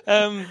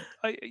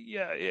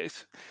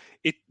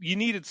 You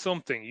needed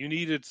something. You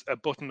needed a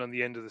button on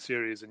the end of the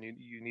series, and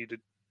you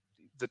needed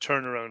the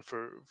turnaround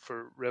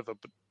for Reva.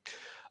 But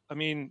I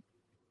mean,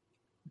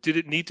 did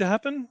it need to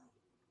happen?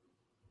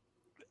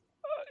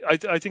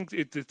 I think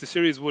the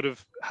series would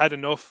have had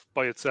enough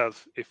by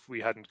itself if we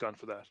hadn't gone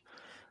for that.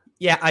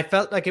 Yeah, I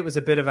felt like it was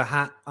a bit of a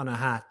hat on a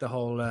hat, the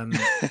whole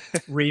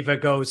Reva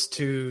goes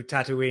to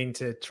Tatooine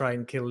to try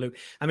and kill Luke.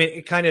 I mean,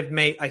 it kind of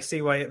I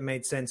see why it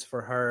made sense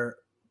for her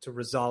to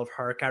resolve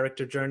her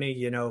character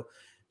journey.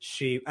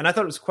 And I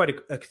thought it was quite an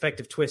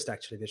effective twist,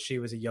 actually, that she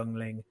was a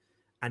youngling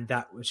and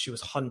she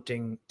was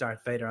hunting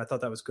Darth Vader. I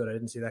thought that was good. I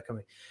didn't see that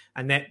coming.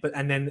 And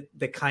then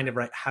they kind of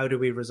how do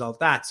we resolve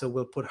that? So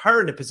we'll put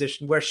her in a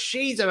position where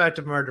she's about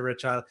to murder a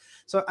child.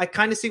 So I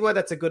kind of see why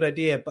that's a good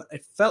idea, but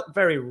it felt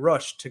very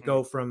rushed to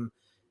go from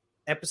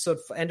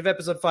end of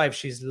episode 5.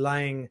 She's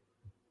lying,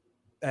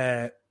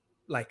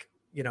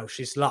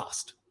 she's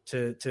lost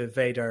to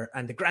Vader,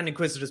 and the Grand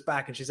Inquisitor's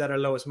back, and she's at her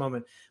lowest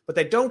moment. But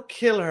they don't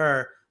kill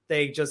her.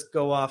 They just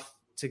go off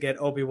to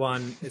get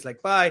Obi-Wan. It's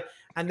like, bye.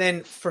 And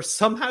then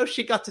somehow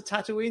she got to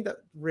Tatooine. That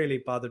really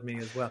bothered me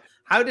as well.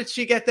 How did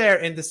she get there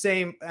in the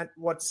same,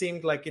 what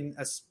seemed like in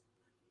a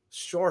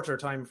shorter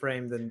time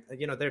frame than,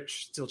 they're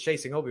still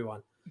chasing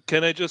Obi-Wan?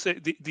 Can I just say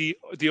the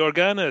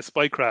Organa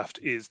spycraft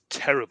is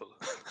terrible.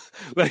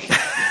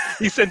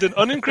 He sent an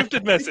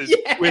unencrypted message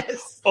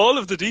with all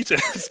of the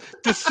details,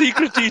 the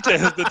secret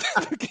details that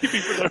they're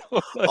keeping for their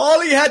whole life. All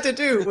he had to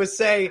do was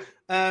say,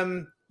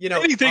 I'll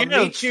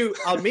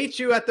meet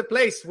you at the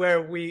place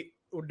where we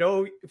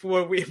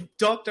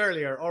talked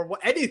earlier, or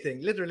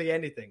anything, literally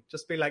anything.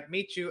 Just be like,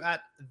 meet you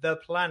at the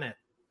planet.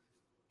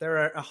 There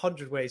are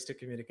 100 ways to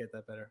communicate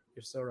that better.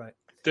 You're so right.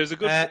 There's a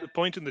good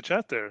point in the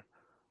chat there.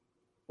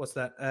 What's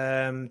that?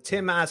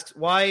 Tim asks,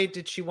 why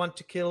did she want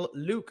to kill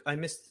Luke? I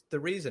missed the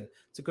reason.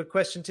 It's a good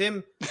question,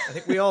 Tim. I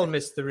think we all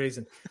missed the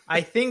reason.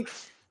 I think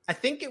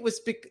it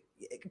was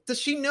does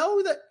she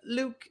know that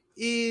Luke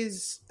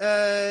is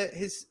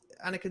his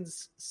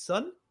Anakin's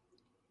son?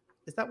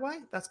 Is that why?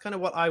 That's kind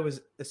of what I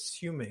was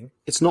assuming.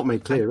 It's not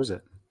made clear, is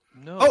it?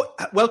 No. Oh,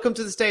 welcome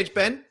to the stage,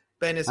 Ben.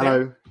 Ben is Hello.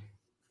 here.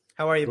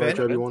 How are you, Ben? Ben?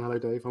 Hello, everyone. Hello,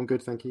 Dave. I'm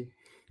good, thank you.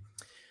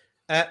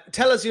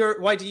 Tell us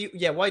why do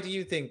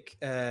you think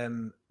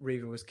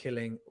Reva was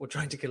killing or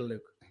trying to kill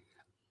Luke?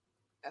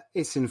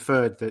 it's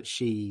inferred that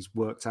she's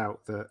worked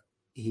out that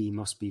he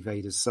must be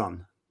Vader's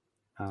son,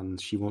 and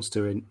she wants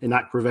to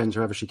enact revenge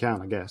however she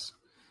can, I guess.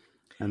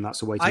 And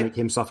that's a way to make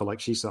him suffer like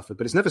she suffered.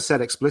 But it's never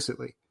said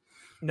explicitly.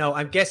 No,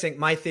 I'm guessing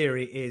my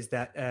theory is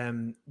that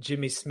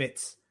Jimmy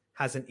Smits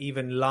has an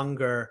even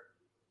longer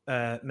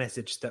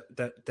message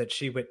that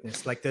she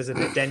witnessed. Like there's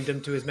an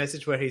addendum to his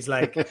message where he's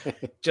like,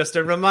 just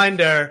a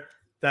reminder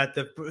that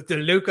the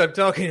Luke I'm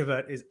talking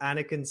about is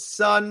Anakin's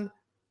son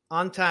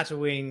on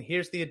Tatooine.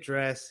 Here's the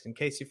address in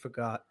case you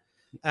forgot.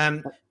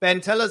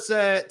 Ben, tell us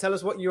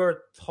what your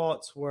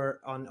thoughts were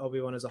on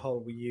Obi-Wan as a whole.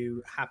 Were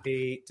you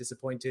happy,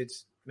 disappointed,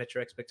 met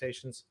your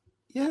expectations?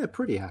 Yeah,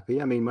 pretty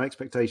happy. I mean, my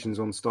expectations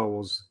on Star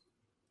Wars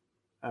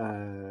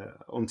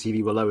on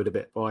TV were lowered a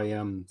bit by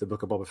the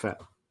Book of Boba Fett,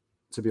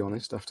 to be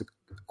honest, after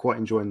quite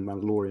enjoying The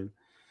Mandalorian.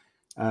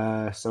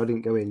 So I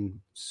didn't go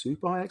in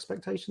super high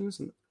expectations.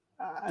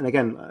 And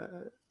again,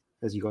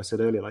 as you guys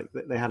said earlier, like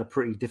they had a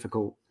pretty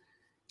difficult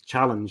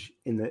challenge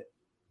in that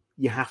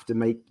you have to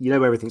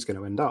where everything's going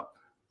to end up,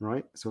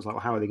 right? So it's like,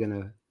 well, how are they going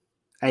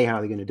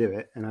to do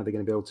it? And how are they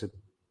going to be able to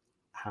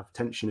have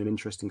tension and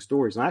interesting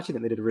stories? And I actually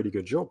think they did a really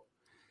good job.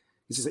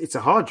 It's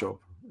a hard job,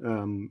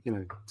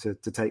 to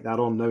take that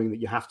on, knowing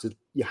that you have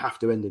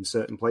to end in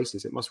certain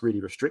places. It must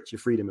really restrict your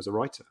freedom as a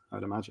writer,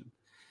 I'd imagine,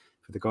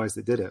 for the guys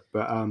that did it.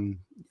 But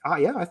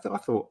I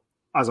thought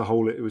as a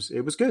whole it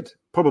was good.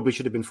 Probably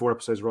should have been 4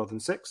 episodes rather than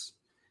 6.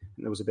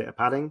 And there was a bit of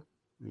padding.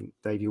 I mean,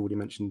 Dave, you already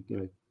mentioned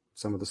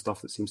some of the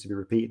stuff that seems to be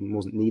repeated and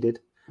wasn't needed.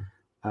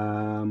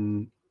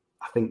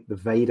 I think the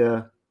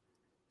Vader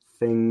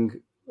thing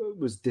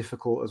was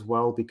difficult as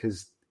well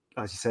because,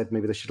 as you said,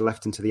 maybe they should have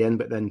left him to the end,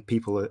 but then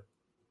people are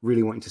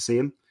really wanting to see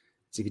him.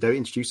 So if you don't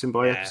introduce him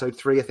by episode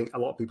 3, I think a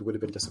lot of people would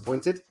have been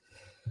disappointed.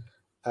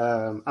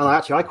 And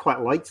I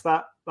quite liked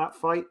that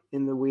fight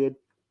in the weird,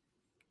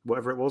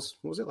 whatever it was.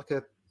 What was it, like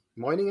a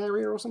mining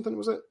area or something?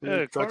 Was it?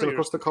 Yeah, dragged him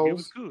across the coals. It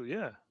was cool,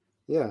 yeah.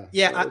 Yeah.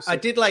 Yeah, I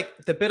did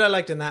like the bit I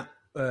liked in that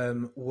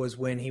was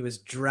when he was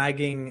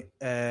dragging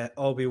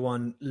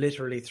Obi-Wan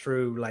literally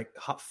through like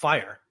hot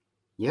fire,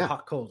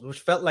 hot coals, which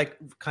felt like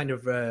kind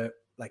of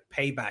like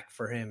payback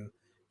for him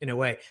in a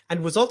way,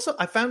 and was also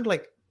I found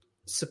like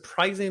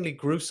surprisingly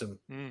gruesome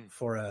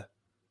for a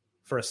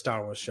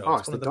Star Wars show.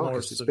 It's the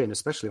darkest it's been,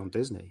 especially on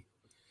Disney.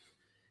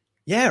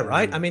 Yeah,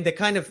 right. I mean, they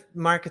kind of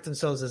market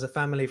themselves as a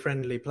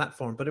family-friendly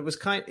platform, but it was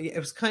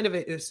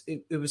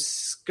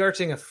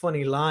skirting a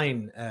funny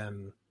line.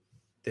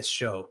 This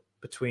show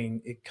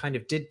between it kind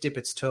of did dip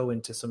its toe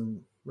into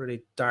some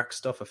really dark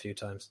stuff a few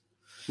times.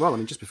 Well, I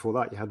mean, just before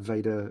that, you had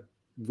Vader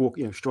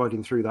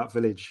striding through that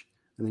village,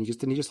 and then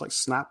didn't he just like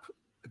snap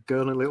a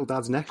girl and a little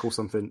dad's neck or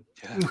something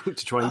to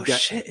try and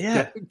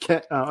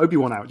get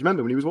Obi-Wan out? Do you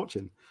remember when he was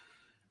watching?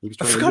 He was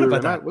trying to lure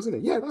him out,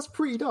 wasn't he? Yeah, that's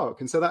pretty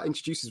dark. And so that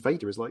introduces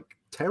Vader as like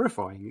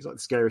terrifying. He's like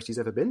the scariest he's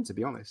ever been, to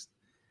be honest.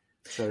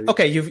 So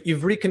okay,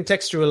 you've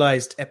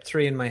recontextualized Ep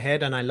 3 in my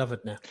head, and I love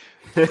it now.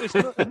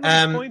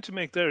 The point to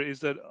make there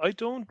is that I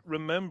don't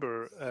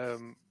remember.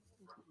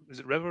 Is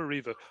it Reva or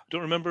Reva? I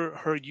don't remember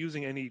her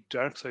using any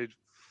dark side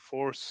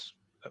force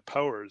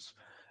powers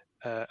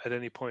at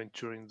any point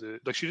during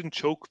she didn't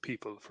choke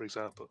people, for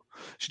example.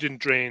 She didn't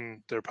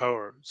drain their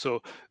power.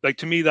 So, like,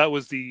 to me, that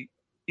was the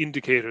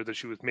indicator that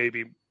she was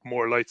maybe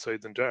more light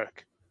side than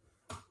dark,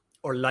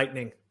 or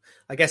lightning.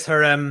 I guess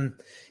her.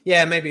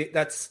 Maybe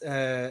that's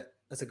a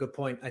good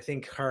point. I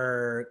think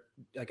her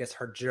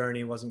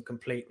journey wasn't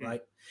complete,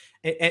 right?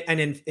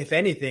 And if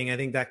anything, I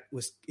think that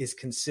is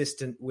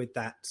consistent with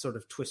that sort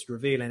of twist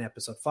reveal in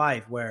episode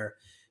 5, where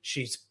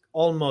she's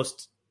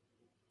almost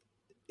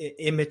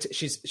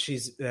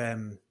she's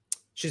an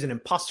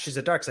imposter. She's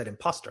a dark side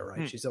imposter,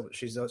 right?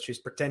 She's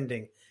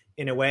pretending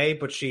in a way,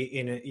 but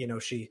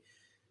she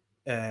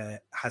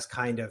has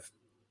kind of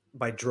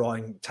by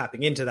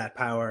tapping into that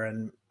power,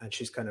 and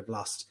she's kind of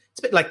lost. It's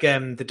a bit like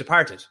The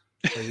Departed.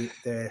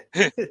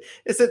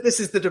 This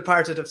is The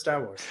Departed of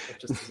Star Wars.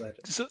 Just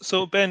decided.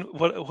 So Ben,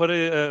 what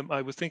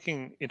I was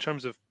thinking in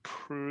terms of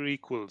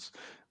prequels,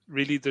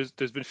 really,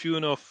 there's been few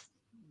enough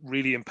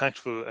really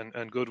impactful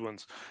and good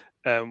ones.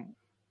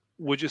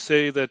 Would you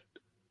say that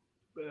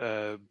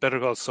Better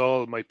Call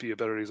Saul might be a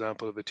better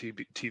example of a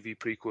TV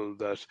prequel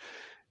that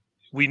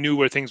we knew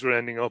where things were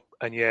ending up,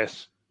 and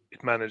yet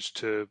it managed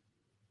to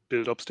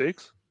build up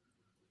stakes?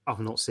 I've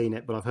not seen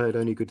it, but I've heard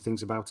only good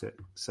things about it.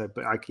 So,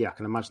 but I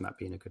can imagine that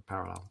being a good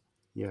parallel.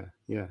 Yeah.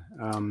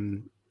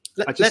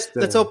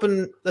 Let's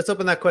open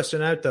that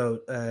question out, though.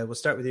 We'll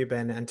start with you,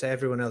 Ben, and to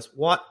everyone else.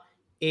 What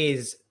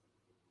is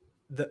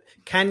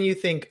can you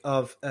think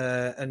of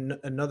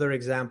another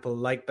example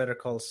like Better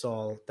Call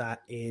Saul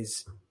that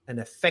is an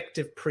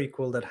effective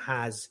prequel that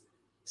has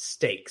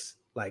stakes,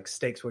 like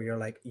stakes where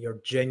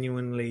you're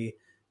genuinely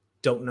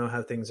don't know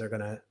how things are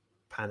going to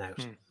pan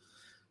out?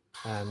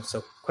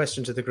 So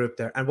question to the group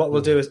there, and what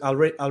we'll do is I'll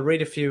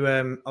read a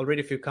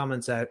few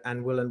comments out,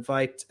 and we'll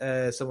invite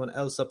someone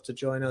else up to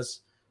join us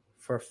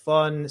for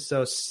fun.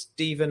 So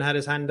Stephen had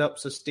his hand up.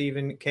 So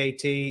Stephen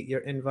KT, your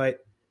invite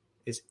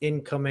is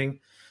incoming.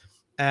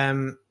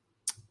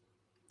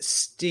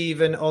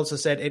 Stephen also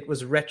said it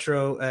was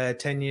retro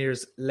 10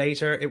 years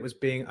later. It was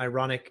being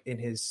ironic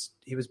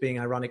he was being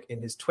ironic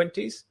in his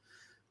 20s.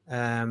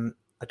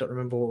 I don't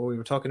remember what we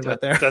were talking about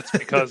there. That's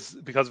because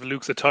of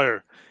Luke's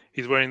attire.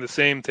 He's wearing the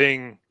same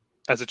thing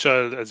as a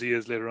child as he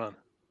is later on.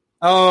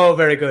 Oh,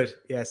 very good.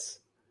 Yes.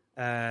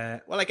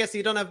 Well, I guess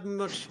you don't have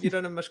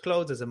much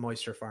clothes as a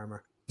moisture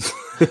farmer.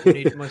 You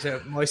need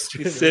moisture.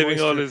 He's saving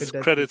all his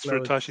credits for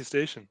Tashi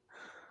Station.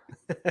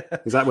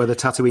 Is that where the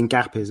Tatooine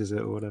Gap is it,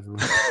 or whatever?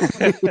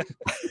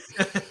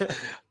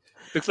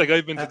 Looks like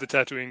I've been to the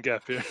Tatooine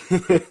Gap here.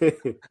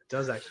 It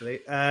does,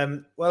 actually.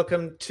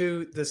 Welcome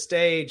to the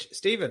stage,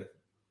 Stephen.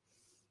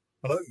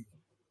 Hello.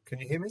 Can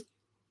you hear me?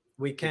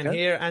 We can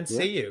hear and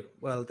see you.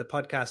 Well, the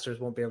podcasters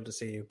won't be able to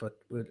see you, but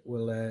we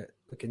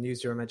can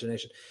use your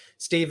imagination.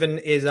 Stephen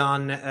is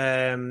on.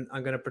 I'm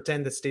going to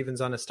pretend that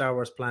Stephen's on a Star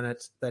Wars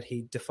planet that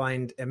he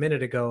defined a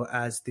minute ago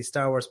as the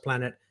Star Wars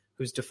planet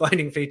whose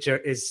defining feature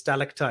is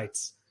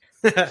stalactites.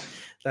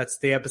 That's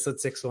the episode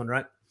 6 one,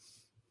 right?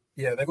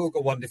 Yeah, they've all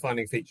got one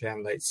defining feature,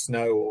 haven't they? It's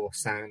snow or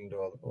sand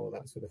or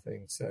that sort of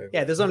thing. So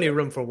yeah, there's only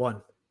room for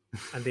one,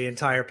 and the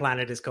entire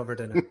planet is covered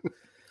in it.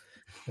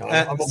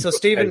 No, so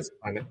Stephen,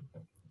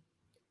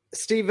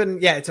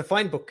 yeah, it's a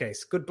fine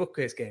bookcase, good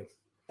bookcase game.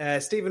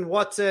 Stephen,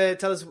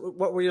 tell us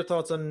what were your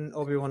thoughts on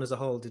Obi-Wan as a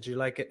whole? Did you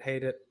like it,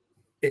 hate it?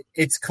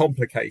 It's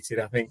complicated,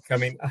 I think. I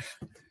mean,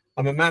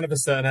 I'm a man of a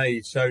certain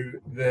age, so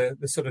the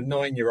sort of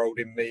 9-year-old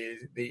in me,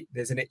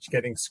 there's an itch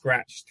getting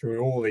scratched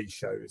through all these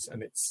shows,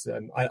 and it's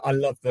I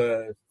love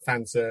the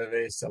fan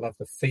service, I love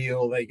the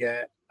feel they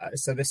get.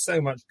 So there's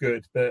so much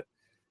good, but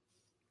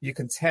you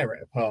can tear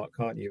it apart,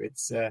 can't you?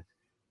 It's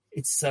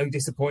so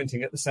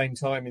disappointing at the same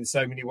time in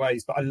so many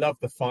ways. But I love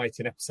the fight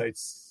in episode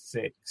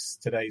 6,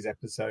 today's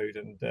episode,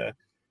 and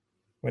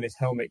when his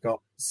helmet got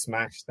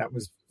smashed, that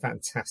was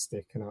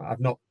fantastic. And I've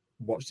not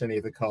watched any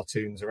of the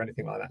cartoons or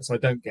anything like that, so I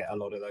don't get a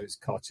lot of those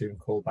cartoon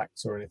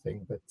callbacks or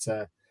anything. But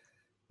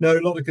no,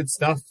 a lot of good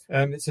stuff.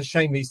 It's a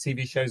shame these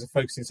TV shows are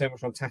focusing so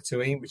much on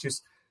Tatooine, which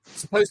is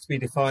supposed to be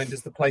defined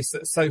as the place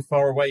that's so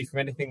far away from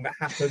anything that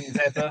happens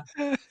ever.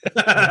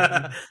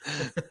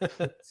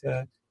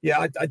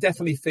 Yeah, I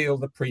definitely feel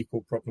the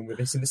prequel problem with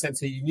this, in the sense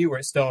that you knew where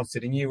it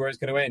started and you knew where it's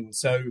going to end.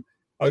 So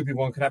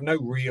Obi-Wan could have no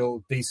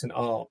real decent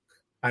arc,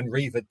 and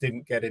Reva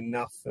didn't get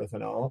enough of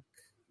an arc.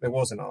 There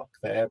was an arc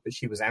there, but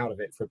she was out of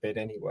it for a bit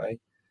anyway.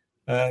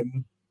 Yeah,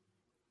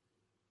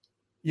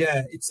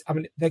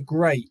 they're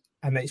great,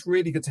 and it's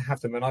really good to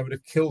have them. And I would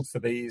have killed for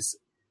these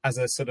as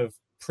a sort of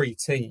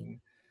pre-teen.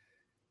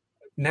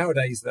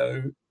 Nowadays,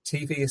 though,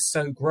 TV is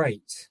so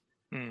great,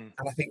 and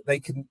I think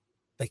they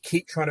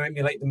keep trying to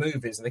emulate the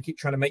movies, and they keep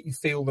trying to make you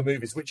feel the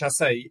movies, which I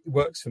say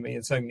works for me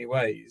in so many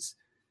ways.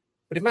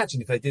 But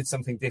imagine if they did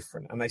something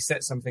different and they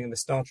set something in the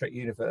Star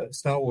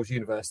Wars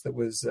universe that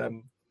was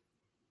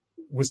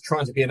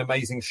trying to be an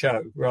amazing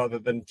show rather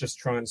than just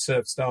try and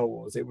serve Star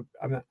Wars. It would,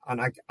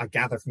 and I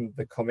gather from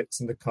the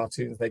comics and the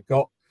cartoons, they've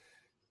got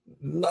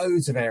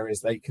loads of areas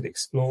they could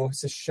explore.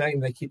 It's a shame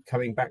they keep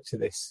coming back to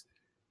this.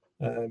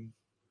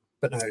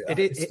 But no,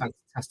 it's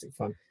fantastic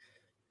fun.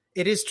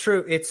 It is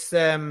true. It's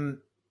kind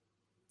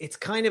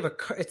of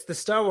it's the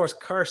Star Wars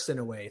curse in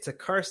a way. It's a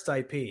cursed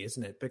IP,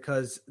 isn't it?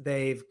 Because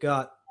they've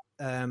got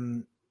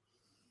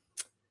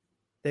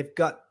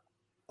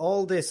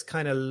all this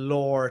kind of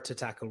lore to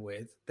tackle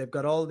with. They've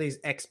got all these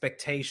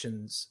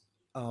expectations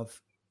of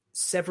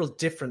several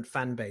different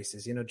fan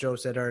bases. You know, Joe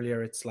said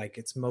earlier, it's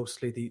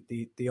mostly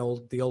the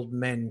old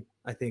men,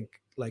 I think,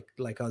 like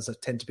us,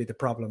 that tend to be the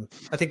problem.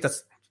 I think that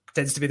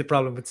tends to be the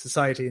problem with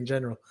society in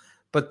general.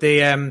 But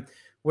we're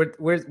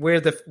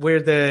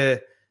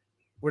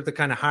the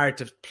kind of hard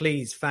to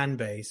please fan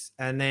base,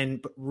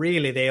 but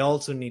really they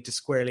also need to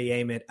squarely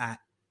aim it at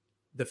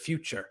the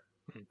future,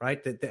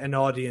 right? An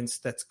audience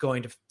that's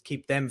going to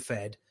keep them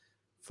fed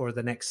for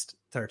the next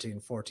 30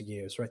 and 40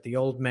 years, right? The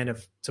old men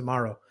of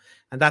tomorrow.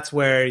 And that's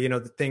where,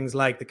 the things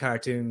like the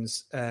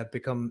cartoons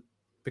become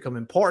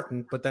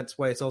important, but that's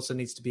why it also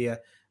needs to be a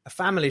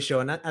family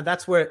show. And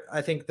that's where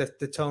I think that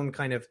the tone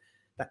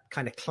that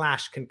kind of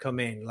clash can come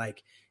in.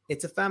 Like,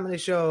 it's a family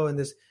show and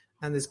there's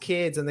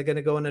kids and they're going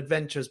to go on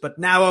adventures, but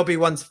now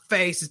Obi-Wan's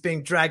face is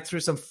being dragged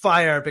through some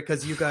fire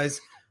because you guys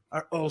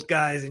are old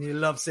guys and you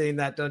love seeing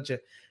that, don't you?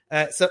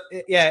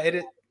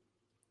 It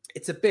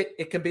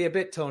can be a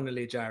bit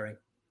tonally jarring,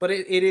 but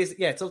it is,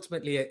 it's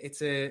ultimately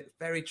it's a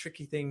very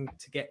tricky thing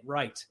to get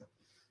right.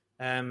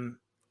 And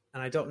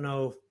I don't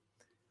know.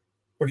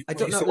 You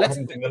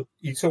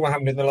saw what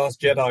happened in The Last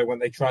Jedi when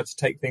they tried to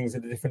take things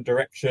in a different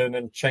direction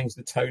and change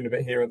the tone a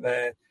bit here and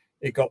there.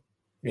 It got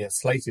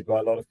slated by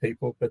a lot of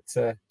people, but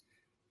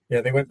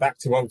they went back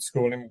to old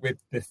school with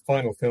the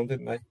final film,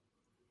 didn't they?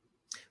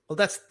 Well,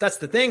 that's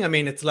the thing. I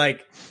mean, it's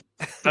like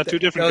not too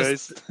different,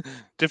 guys.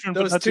 Different,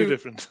 but not too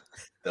different.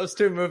 Those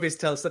two movies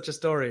tell such a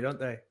story, don't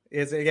they?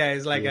 It's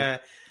like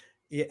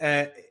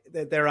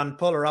they're on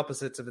polar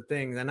opposites of a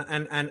thing.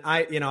 And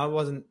I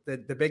wasn't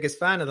the biggest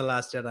fan of The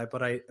Last Jedi,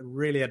 but I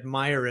really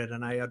admire it,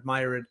 and I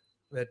admired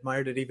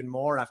it even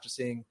more after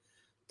seeing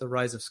The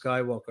Rise of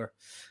Skywalker.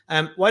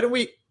 Why don't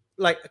we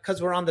like,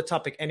 because we're on the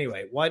topic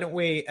anyway, why don't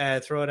we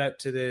throw it out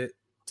to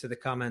the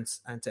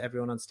comments and to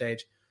everyone on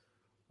stage?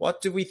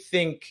 What do we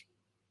think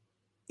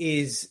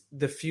is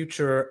the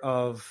future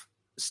of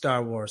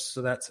Star Wars?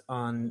 So that's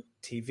on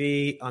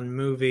TV, on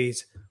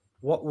movies.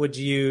 What would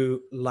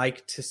you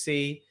like to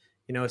see?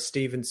 You know,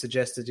 Stephen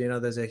suggested, you know,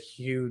 there's a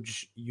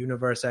huge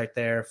universe out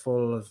there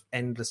full of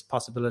endless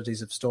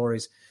possibilities of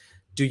stories.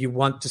 Do you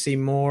want to see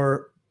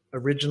more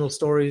original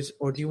stories,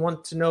 or do you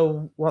want to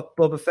know what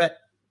Boba Fett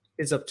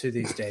is up to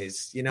these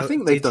days? You know, I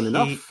think they've done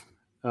enough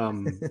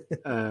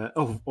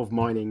of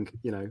mining,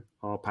 you know,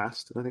 our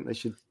past. And I think they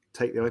should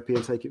take the IP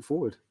and take it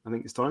forward. I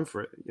think it's time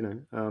for it.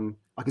 You know,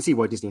 I can see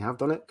why Disney have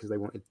done it, because they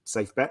wanted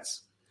safe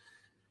bets.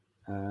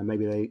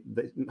 Maybe they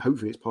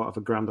hopefully it's part of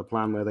a grander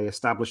plan where they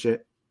establish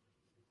it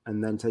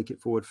and then take it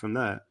forward from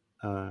there.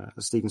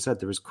 As Stephen said,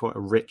 there is quite a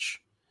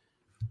rich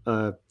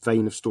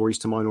vein of stories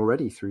to mine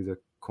already through the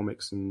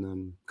comics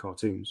and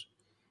cartoons.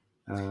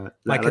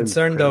 My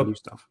concern, though,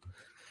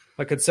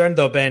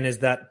 Ben, is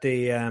that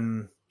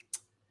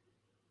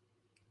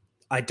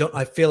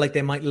I feel like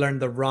they might learn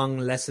the wrong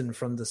lesson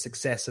from the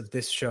success of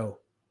this show,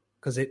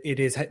 because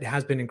it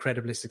has been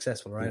incredibly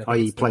successful, right?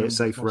 I.e., play it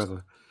safe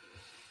forever.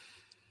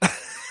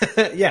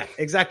 Yeah,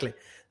 exactly.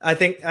 I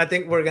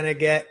think we're gonna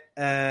get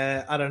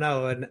I don't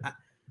know, an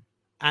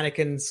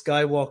Anakin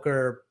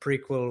Skywalker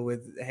prequel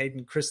with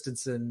Hayden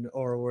Christensen,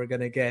 or we're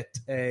gonna get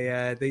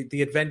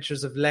the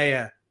Adventures of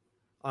Leia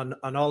on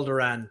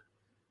Alderaan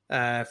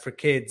for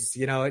kids.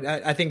 You know,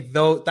 I think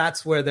though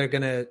that's where they're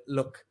gonna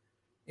look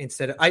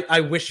instead of. I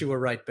wish you were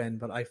right, Ben,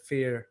 but I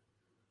fear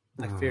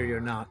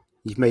you're not.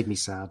 You've made me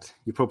sad.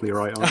 You're probably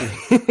right, aren't you?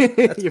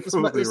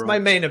 It's my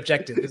main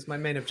objective. It's my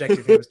main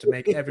objective here, was to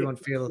make everyone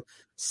feel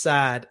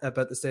sad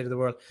about the state of the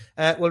world.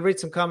 We'll read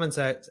some comments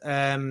out.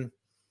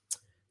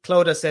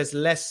 Clodagh says,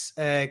 less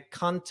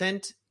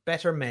content,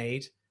 better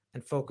made,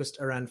 and focused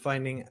around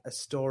finding a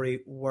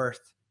story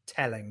worth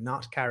telling,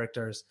 not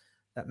characters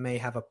that may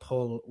have a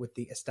pull with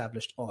the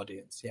established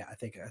audience. Yeah, I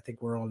think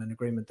we're all in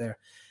agreement there.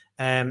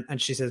 And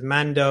she says,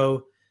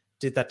 Mando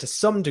did that to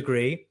some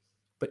degree,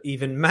 but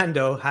even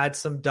Mando had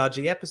some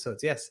dodgy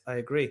episodes. Yes, I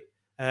agree.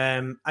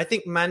 I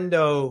think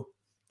Mando,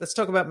 let's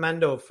talk about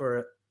Mando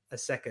for a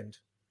second,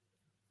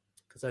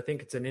 because I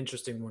think it's an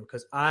interesting one,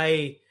 because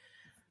I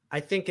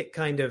think it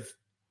kind of,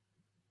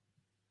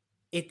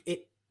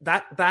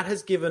 that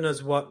has given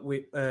us what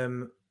we've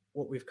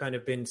kind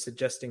of been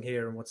suggesting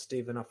here, and what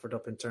Stephen offered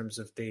up in terms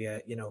of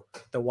the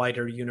the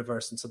wider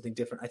universe and something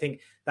different. I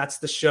think that's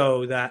the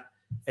show that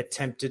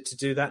attempted to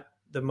do that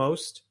the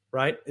most.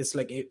 Right? It's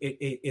like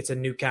it's a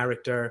new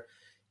character.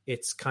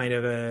 It's kind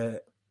of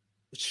it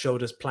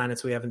showed us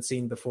planets we haven't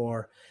seen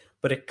before,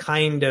 but it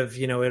kind of,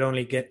 it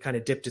only kind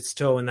of dipped its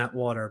toe in that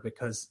water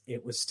because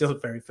it was still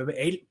very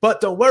familiar.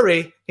 But don't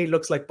worry, he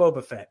looks like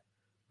Boba Fett,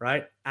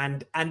 right?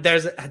 And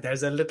there's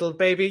a little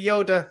baby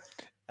Yoda.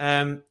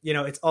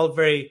 It's all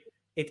very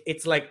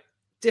it's like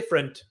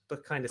different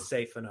but kind of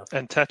safe enough.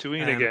 And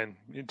Tatooine again,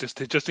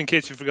 just in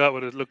case you forgot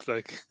what it looked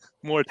like.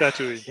 More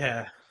Tatooine.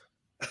 Yeah.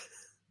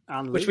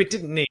 Which we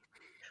didn't need,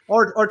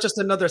 or just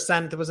another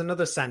sand. There was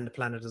another sand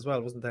planet as well,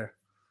 wasn't there?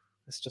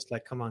 It's just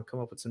like, come up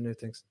with some new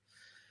things.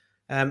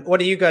 What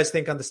do you guys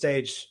think on the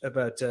stage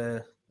about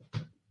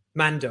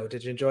Mando?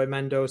 Did you enjoy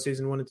Mando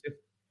season 1 and 2?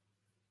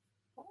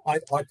 I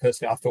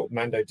personally, I thought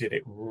Mando did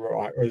it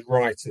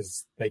right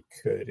as they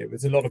could. It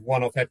was a lot of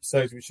one-off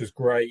episodes, which was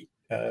great.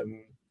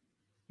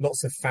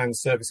 Lots of fan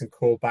service and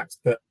callbacks,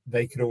 but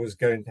they could always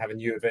go and have a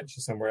new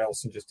adventure somewhere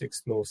else and just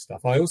explore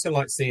stuff. I also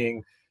like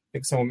seeing. I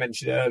think someone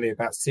mentioned earlier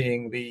about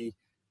seeing the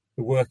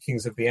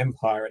workings of the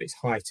Empire at its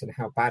height and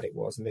how bad it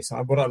was. And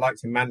what I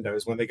liked in Mando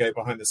is when they go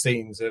behind the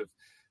scenes of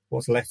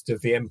what's left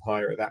of the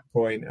Empire at that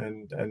point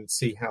and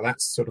see how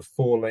that's sort of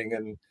falling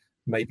and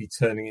maybe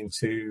turning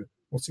into,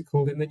 what's it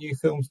called in the new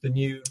films? The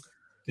new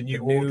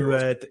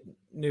order.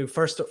 New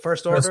first order.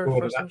 First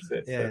order, that's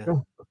it. Yeah.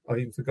 So, I've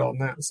even forgotten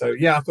that. So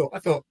yeah, I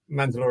thought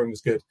Mandalorian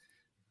was good.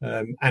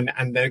 And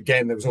then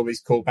again, there was all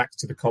these callbacks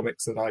to the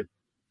comics that I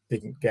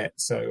didn't get,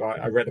 so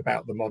I read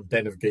about them on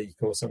Den of Geek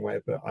or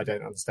somewhere, but I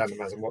don't understand them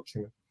as I'm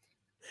watching them.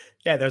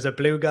 Yeah, there's a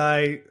blue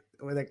guy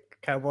with a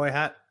cowboy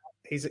hat.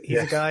 He's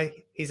a guy.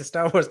 He's a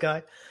Star Wars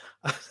guy.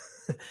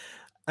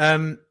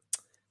 Ben,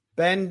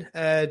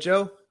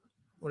 Joe,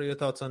 what are your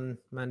thoughts on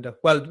Mando?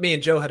 Well, me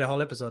and Joe had a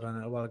whole episode on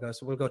it a while ago,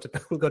 so we'll go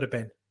to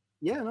Ben.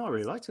 Yeah, no, I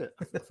really liked it.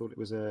 I thought it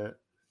was again,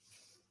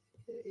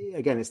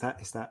 it's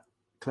that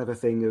clever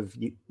thing of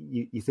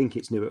you think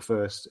it's new at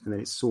first, and then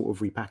it's sort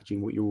of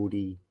repackaging what you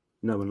already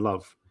know and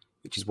love,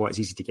 which is why it's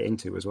easy to get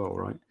into as well,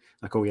 right?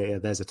 Like, oh yeah,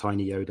 there's a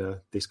tiny Yoda.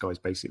 This guy's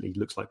basically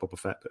looks like Boba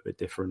Fett, but a bit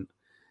different.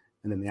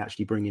 And then they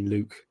actually bring in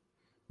Luke,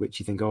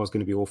 which you think, oh, it's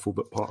going to be awful,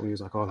 but part of me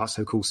was like, oh, that's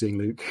so cool seeing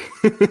Luke.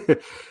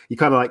 You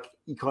kind of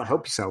you can't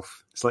help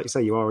yourself. It's like you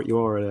say, you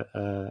are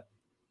a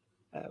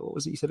what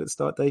was it you said at the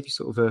start, Dave? You're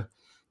sort of a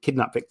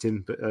kidnap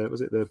victim, but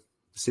was it the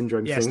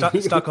syndrome thing?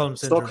 Stockholm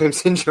syndrome. Stockholm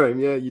syndrome,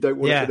 yeah. You don't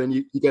want it, but then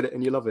you get it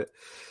and you love it.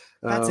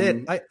 That's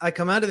it. I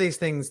come out of these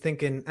things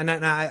thinking, and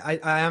I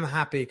am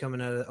happy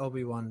coming out of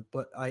Obi-Wan,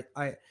 but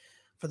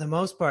for the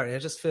most part, I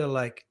just feel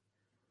like,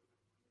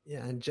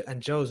 yeah,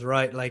 and Joe's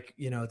right. Like,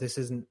 this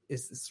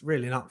it's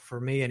really not for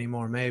me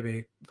anymore,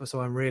 maybe. So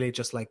I'm really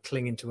just like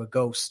clinging to a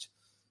ghost.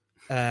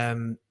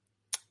 And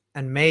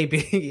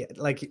maybe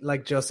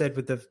like Joe said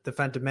with the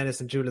Phantom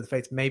Menace and Jewel of the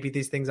Fates, maybe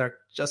these things are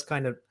just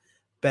kind of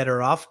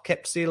better off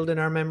kept sealed in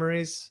our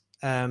memories,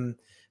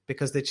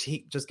 because they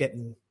keep just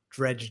getting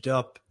dredged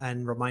up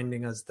and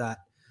reminding us that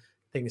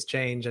things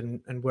change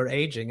and we're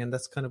aging, and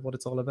that's kind of what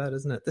it's all about,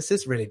 isn't it? This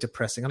is really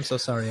depressing. I'm so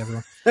sorry,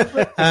 everyone.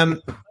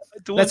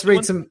 Let's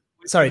read some.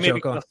 Sorry, Joe.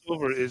 Go on.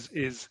 Over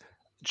is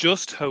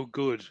just how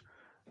good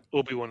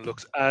Obi-Wan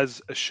looks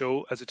as a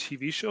show, as a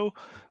TV show.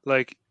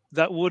 Like,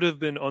 that would have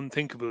been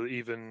unthinkable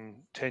even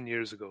 10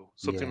 years ago.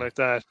 Something like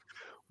that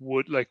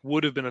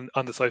would have been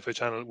on the Sci-Fi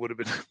Channel, would have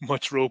been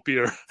much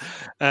ropier.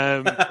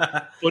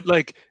 But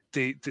like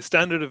the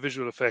standard of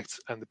visual effects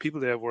and the people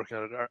they have working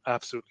on it are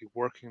absolutely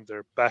working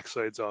their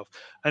backsides off,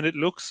 and it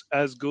looks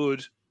as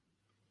good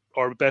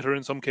or better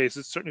in some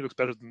cases. Certainly looks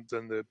better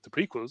than the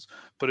prequels,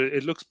 but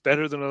it looks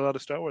better than a lot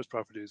of Star Wars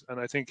properties.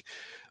 And I think,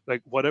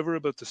 like, whatever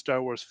about the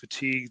Star Wars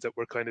fatigue that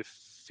we're kind of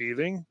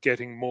feeling,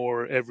 getting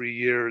more every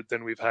year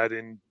than we've had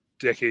in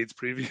decades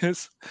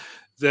previous,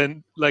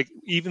 then, like,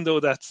 even though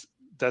that's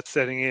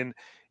setting in,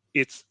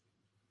 it's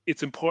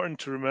important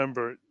to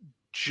remember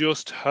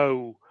just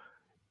how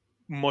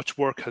much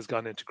work has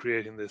gone into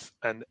creating this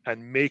and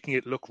making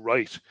it look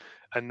right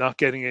and not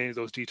getting any of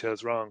those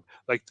details wrong.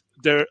 Like,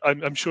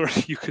 I'm sure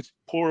you could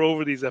pour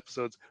over these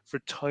episodes for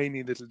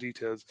tiny little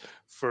details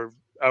for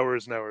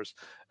hours and hours,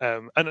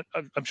 and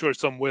I'm sure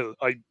some will.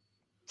 I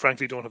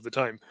frankly don't have the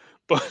time,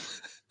 but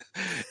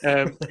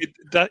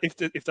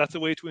if that's a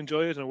way to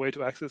enjoy it and a way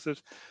to access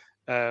it,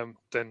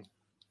 then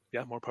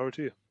yeah, more power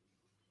to you.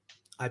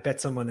 I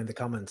bet someone in the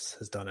comments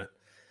has done it.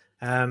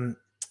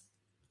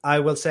 I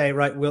will say,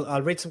 right,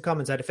 I'll read some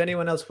comments out. If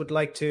anyone else would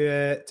like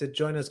to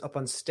join us up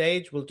on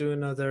stage, we'll do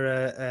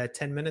another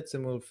 10 minutes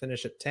and we'll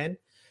finish at 10.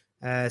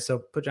 So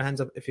put your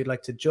hands up if you'd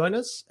like to join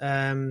us.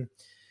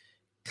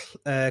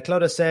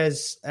 Clodagh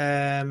says, we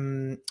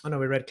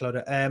read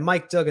Clodagh.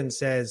 Mike Duggan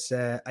says,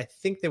 I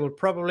think they will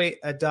probably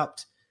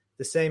adopt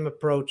the same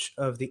approach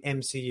of the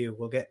MCU.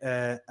 We'll get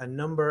a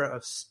number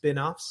of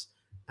spin-offs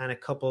and a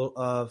couple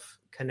of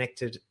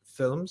connected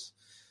films.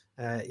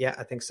 Yeah,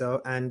 I think so.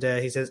 And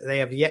he says they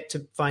have yet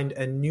to find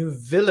a new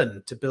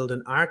villain to build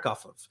an arc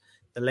off of.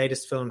 The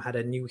latest film had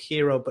a new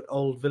hero, but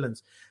old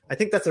villains. I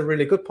think that's a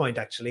really good point,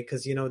 actually,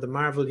 because, the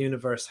Marvel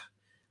Universe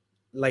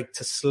like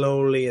to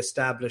slowly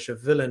establish a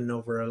villain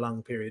over a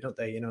long period, don't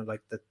they?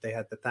 Like that they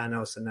had the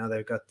Thanos, and now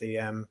they've got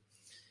the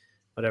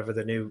whatever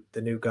the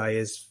new guy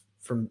is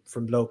from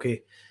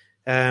Loki.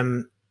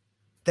 Does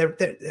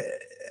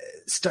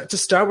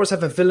Star Wars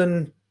have a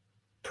villain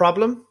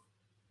problem?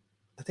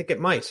 I think it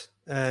might.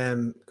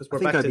 Because I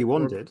think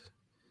Obi-Wan did,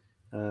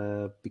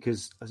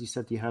 because, as you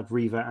said, you had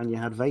Reva and you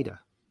had Vader.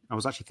 I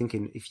was actually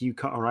thinking, if you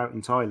cut her out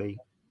entirely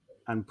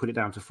and put it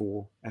down to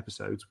 4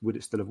 episodes, would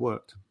it still have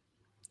worked?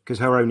 Because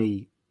her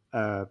only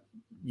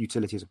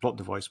utility as a plot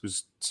device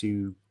was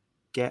to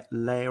get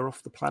Leia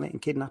off the planet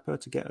and kidnap her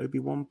to get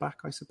Obi-Wan back,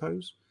 I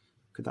suppose.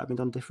 Could that have been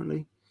done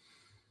differently?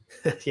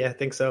 Yeah, I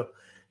think so.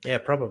 Yeah,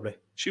 probably.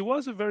 She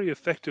was a very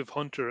effective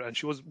hunter, and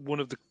she was one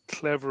of the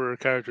cleverer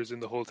characters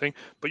in the whole thing.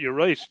 But you're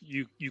right,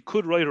 you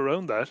could write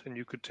around that, and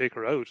you could take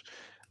her out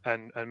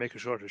and make a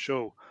shorter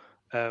show.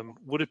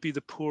 Would it be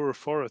the poorer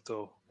for it,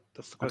 though?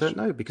 That's the question. I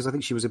don't know, because I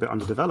think she was a bit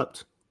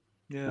underdeveloped.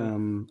 Yeah.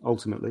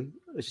 Ultimately,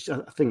 I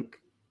think.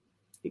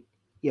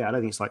 Yeah, I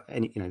don't think it's like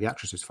any, the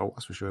actress's fault,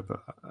 that's for sure.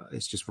 But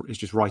it's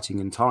just writing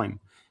in time.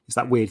 It's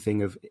that weird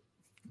thing of,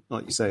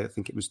 like you say, I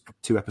think it was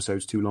 2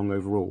 episodes too long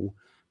overall.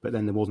 But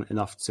then there wasn't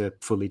enough to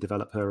fully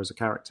develop her as a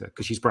character,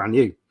 because she's brand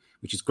new,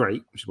 which is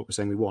great, which is what we're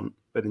saying we want.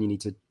 But then you need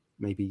to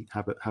maybe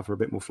have her a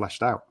bit more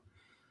fleshed out.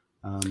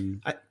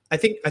 I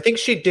think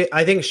she did.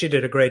 I think she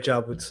did a great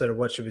job with sort of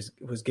what she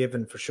was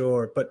given, for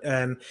sure. But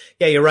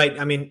yeah, you're right.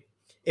 I mean,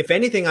 if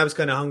anything, I was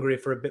kind of hungry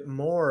for a bit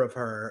more of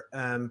her.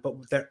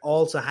 But there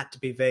also had to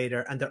be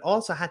Vader, and there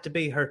also had to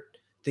be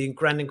the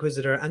Grand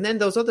Inquisitor, and then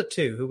those other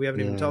 2 who we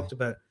haven't even talked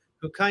about,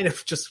 who kind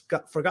of just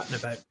got forgotten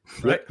about.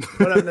 Right?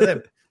 What happened to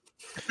them?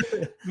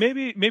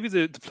 Maybe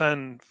the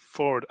plan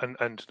forward, and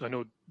I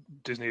know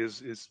Disney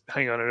is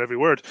hanging on at every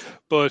word,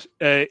 but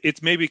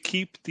it's maybe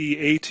keep the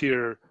A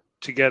tier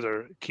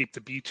together, keep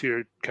the B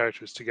tier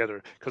characters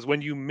together, because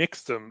when you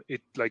mix them,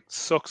 it like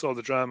sucks all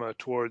the drama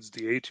towards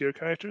the A tier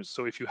characters.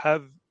 So if you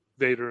have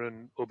Vader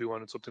and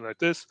Obi-Wan and something like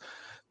this,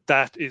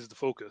 that is the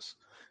focus.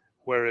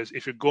 Whereas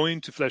if you're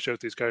going to flesh out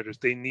these characters,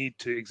 they need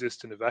to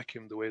exist in a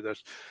vacuum, the way that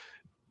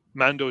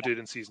Mando did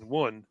in season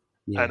 1.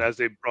 Yeah. And as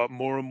they brought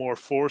more and more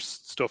Force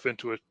stuff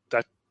into it,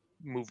 that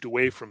moved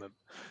away from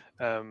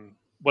him.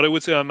 What I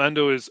would say on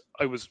Mando is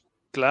I was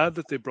glad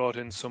that they brought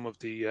in some of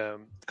the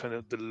kind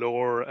of the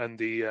lore and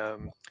the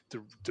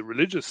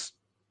religious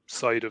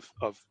side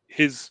of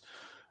his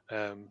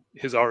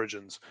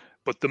origins.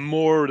 But the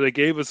more they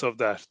gave us of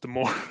that, the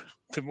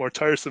more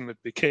tiresome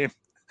it became.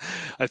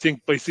 I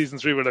think by season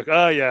 3 we're like,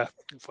 yeah,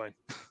 fine.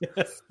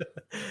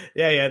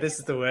 yeah, this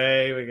is the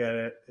way. We get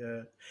it.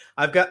 Yeah,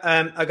 I've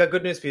got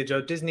good news for you,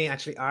 Joe. Disney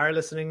actually are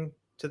listening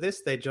to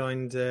this. They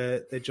joined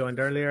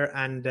earlier,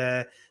 and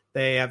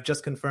they have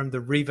just confirmed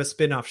the Reva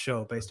spin-off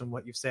show based on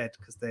what you've said,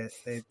 because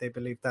they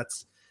believe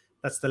that's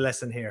the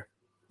lesson here.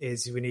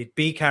 Is we need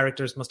B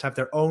characters must have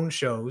their own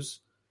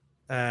shows.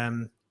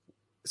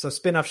 So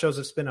spin-off shows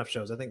of spin-off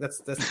shows. I think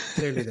that's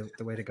clearly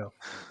the way to go.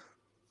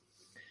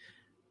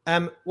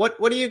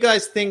 What do you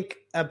guys think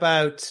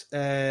about?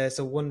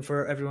 So one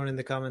for everyone in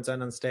the comments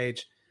and on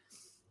stage.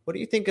 What do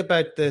you think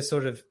about the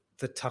sort of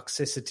the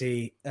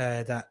toxicity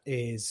that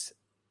is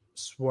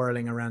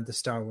swirling around the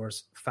Star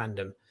Wars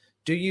fandom?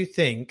 Do you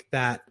think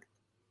that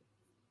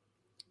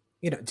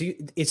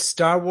is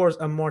Star Wars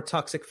a more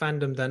toxic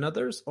fandom than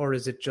others, or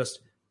is it just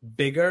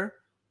bigger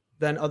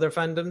than other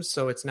fandoms,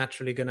 so it's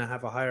naturally going to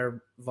have a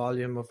higher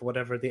volume of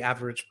whatever the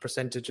average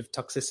percentage of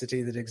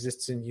toxicity that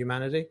exists in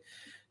humanity?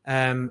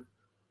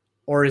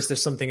 Or is there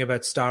something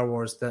about Star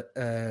Wars that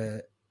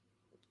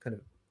kind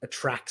of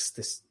attracts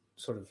this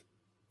sort of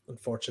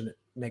unfortunate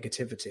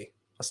negativity?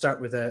 I'll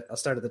start at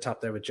the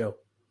top there with Joe.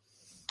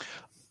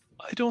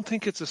 I don't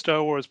think it's a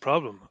Star Wars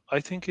problem.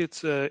 I think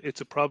it's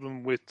a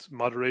problem with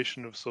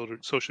moderation of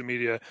social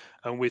media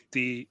and with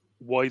the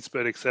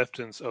widespread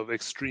acceptance of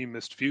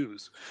extremist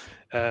views.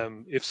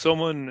 If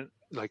someone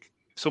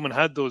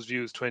had those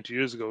views 20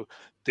 years ago,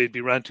 they'd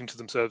be ranting to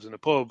themselves in a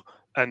pub.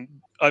 And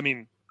I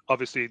mean,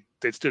 obviously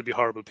they'd still be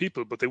horrible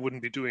people, but they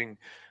wouldn't be doing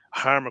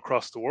harm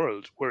across the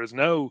world. Whereas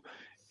now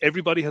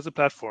everybody has a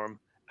platform,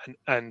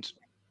 and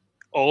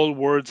all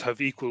words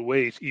have equal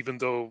weight, even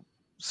though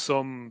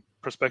some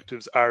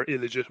perspectives are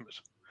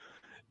illegitimate.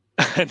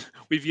 And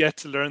we've yet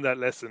to learn that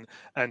lesson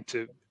and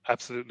to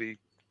absolutely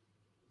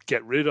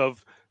get rid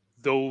of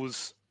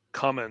those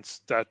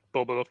comments that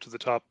bubble up to the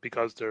top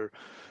because they're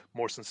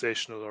more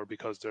sensational or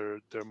because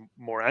they're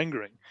more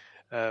angering.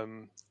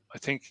 I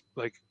think,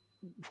 like,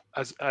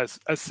 as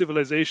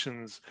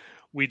civilizations,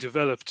 we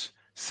developed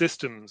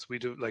systems. We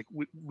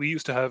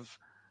used to have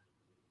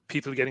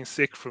people getting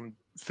sick from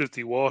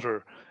filthy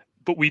water,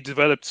 but we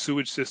developed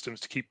sewage systems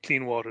to keep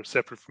clean water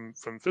separate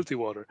from filthy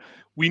water.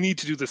 We need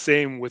to do the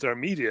same with our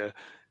media,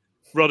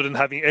 rather than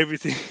having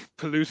everything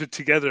polluted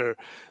together.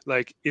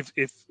 Like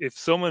if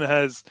someone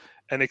has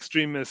an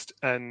extremist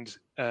and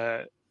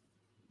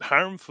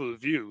harmful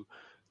view,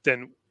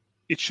 then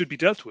it should be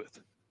dealt with.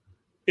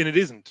 And it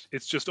isn't.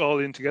 It's just all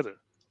in together.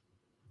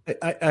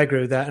 I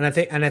agree with that,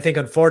 and I think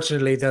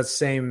unfortunately those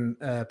same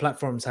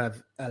platforms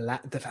have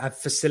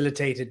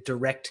facilitated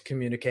direct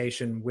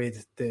communication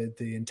with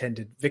the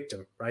intended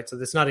victim, right? So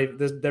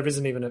there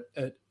isn't even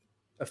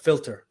a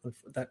filter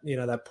that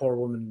that poor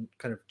woman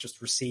kind of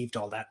just received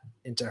all that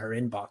into her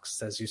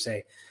inbox, as you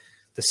say,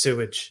 the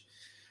sewage.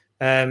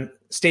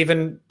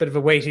 Stephen, bit of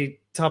a weighty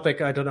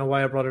topic. I don't know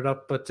why I brought it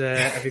up, but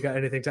have you got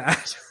anything to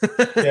add?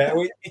 Yeah,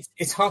 well,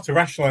 it's hard to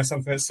rationalise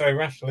something that's so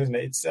irrational, isn't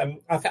it? It's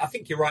I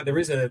think you're right. There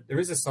is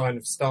a sign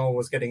of Star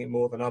Wars getting it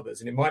more than others,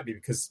 and it might be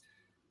because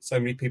so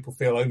many people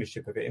feel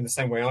ownership of it in the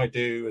same way I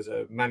do as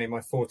a man in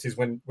my 40s.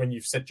 When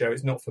you've said, Joe,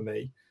 it's not for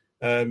me,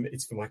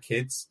 it's for my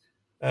kids.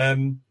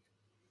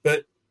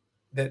 But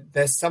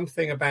there's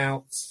something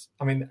about,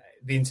 I mean,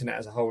 the internet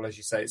as a whole, as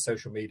you say, it's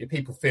social media.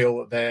 People feel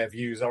that their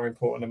views are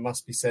important and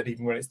must be said,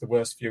 even when it's the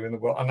worst view in the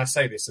world. And I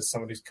say this as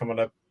someone who's come on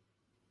a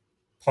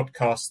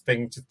podcast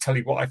thing to tell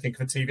you what I think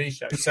of a TV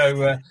show.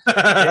 So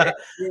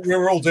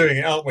we're all doing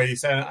it, aren't we?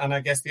 So, and I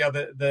guess the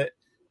other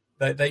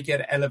that they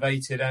get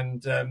elevated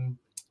and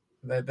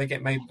they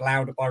get made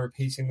louder by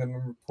repeating them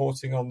and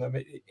reporting on them.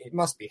 It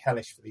must be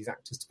hellish for these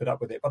actors to put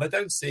up with it. But I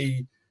don't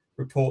see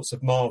reports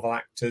of Marvel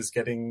actors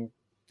getting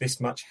this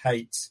much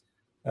hate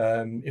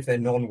if they're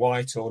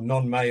non-white or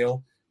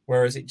non-male,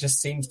 whereas it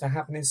just seems to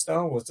happen in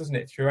Star Wars, doesn't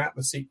it, throughout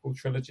the sequel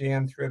trilogy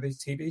and through these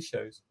TV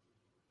shows.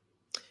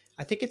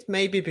 I think it's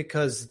maybe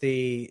because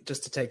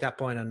just to take that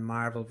point on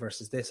Marvel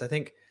versus this, I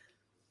think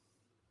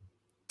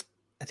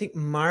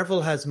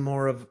Marvel has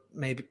more of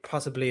maybe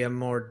possibly a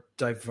more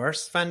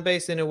diverse fan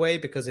base in a way,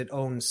 because it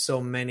owns so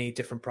many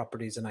different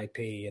properties and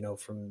IP,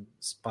 from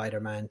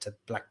Spider-Man to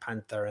Black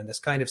Panther, and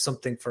there's kind of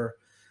something for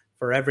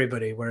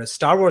everybody, whereas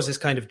Star Wars is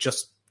kind of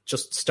just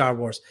Star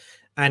Wars,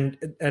 and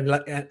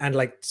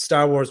like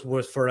Star Wars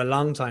was for a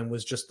long time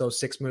was just those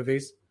 6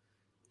 movies,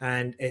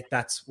 and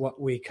that's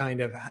what we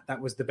that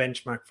was the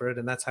benchmark for it,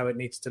 and that's how it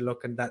needs to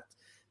look, and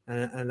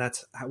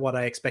that's what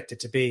I expect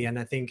it to be. And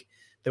I think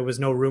there was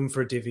no room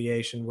for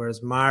deviation,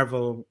 whereas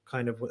Marvel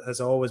kind of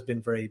has always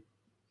been very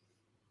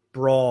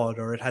broad,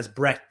 or it has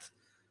breadth,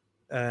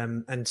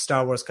 and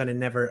Star Wars kind of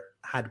never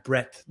had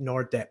breadth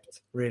nor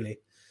depth, really.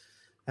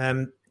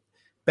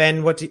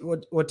 Ben, what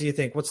do you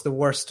think? What's the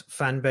worst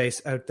fan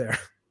base out there?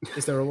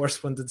 Is there a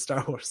worse one than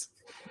Star Wars?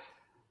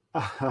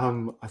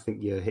 I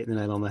think you're hitting the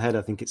nail on the head.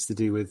 I think it's to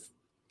do with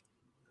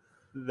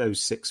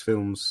those 6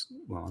 films,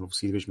 well, and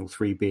obviously the original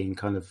 3 being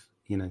kind of,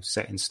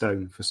 set in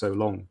stone for so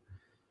long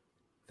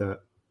that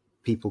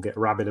people get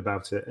rabid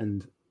about it.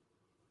 And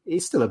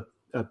it's still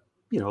a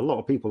lot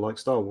of people like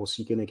Star Wars.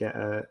 So you're going to get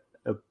a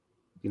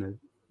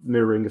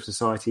mirroring of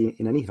society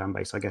in any fan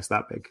base, I guess,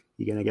 that big.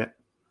 You're going to get,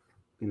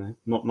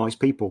 not nice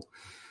people.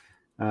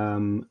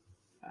 And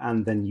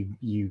then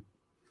you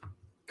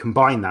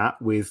combine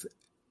that with,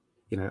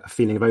 a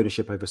feeling of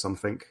ownership over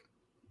something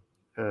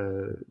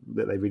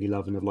that they really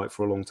love and have liked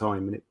for a long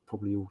time, and it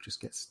probably all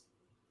just gets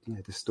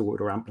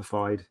distorted or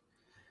amplified.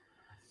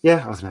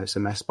 Yeah, I don't know, it's a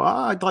mess, but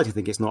I'd like to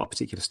think it's not a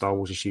particular Star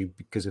Wars issue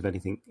because of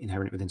anything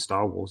inherent within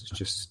Star Wars. It's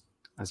just,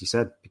 as you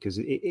said, because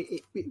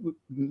it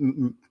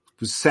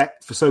was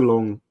set for so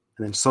long,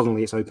 and then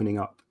suddenly it's opening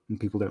up, and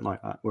people don't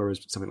like that.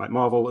 Whereas something like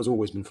Marvel has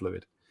always been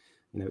fluid.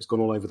 It's gone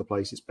all over the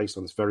place. It's based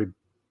on this very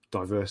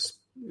diverse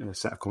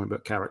set of comic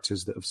book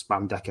characters that have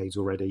spanned decades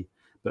already.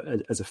 But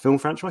as a film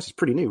franchise, it's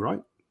pretty new,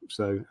 right?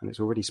 So, and it's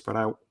already spread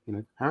out.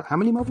 How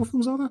many Marvel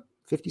films are there?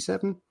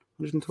 57,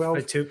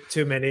 112.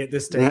 Too many at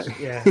this stage.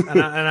 Yeah.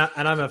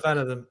 And I'm a fan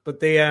of them.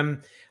 But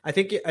I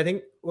think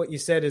what you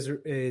said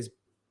is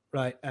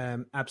right.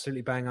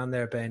 Absolutely bang on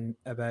there, Ben,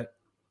 about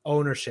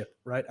ownership.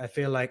 Right. I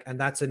feel like, and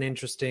that's an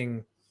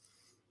interesting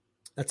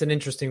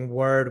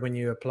word when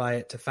you apply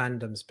it to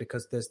fandoms,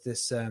 because there's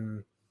this,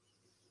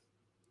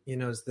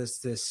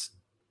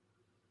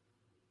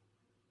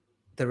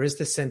 there is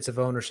this sense of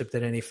ownership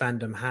that any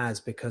fandom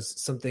has,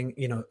 because something,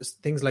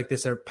 things like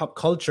this are pop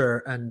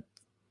culture, and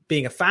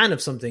being a fan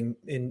of something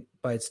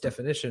by its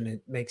definition,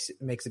 it makes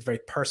it very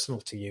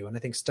personal to you. And I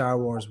think Star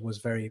Wars was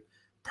very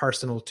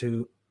personal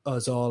to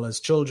us all as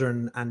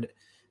children. And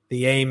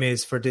the aim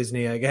is for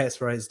Disney, I guess,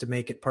 right, is to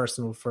make it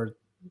personal for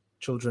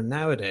children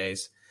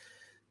nowadays,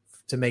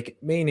 to make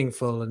it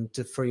meaningful, and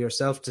for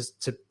yourself to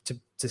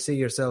see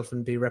yourself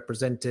and be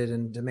represented,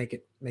 and to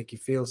make you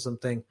feel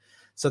something.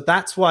 So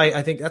that's why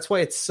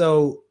it's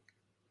so,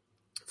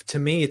 to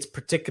me, it's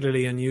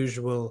particularly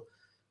unusual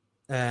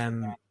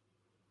when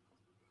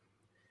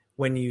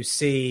you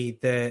see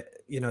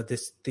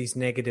these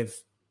negative,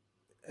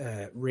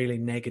 really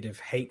negative,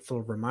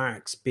 hateful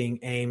remarks being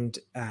aimed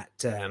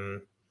at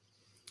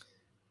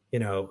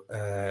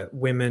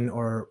women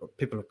or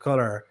people of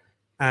color,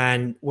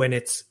 and when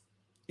it's,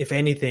 if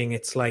anything,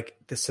 it's like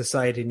the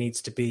society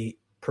needs to be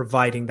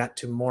providing that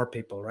to more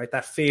people, right?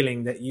 That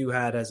feeling that you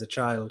had as a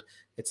child,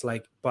 it's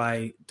like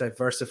by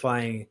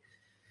diversifying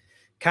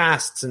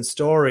casts and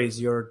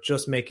stories, you're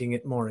just making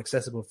it more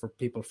accessible for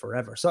people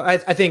forever. So I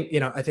think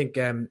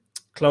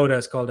Clodagh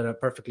has called it out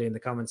perfectly in the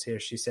comments here.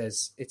 She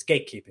says it's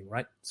gatekeeping,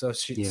 right? So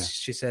she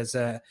says,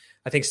 I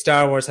think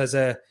Star Wars has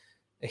a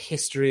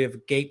history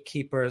of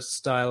gatekeeper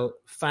style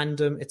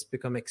fandom. It's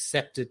become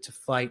accepted to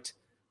fight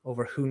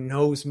over who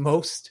knows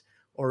most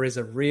or is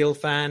a real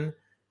fan.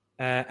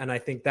 And I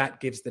think that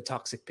gives the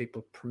toxic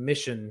people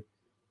permission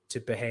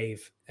to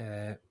behave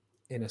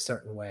in a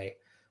certain way.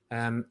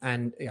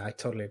 And yeah, I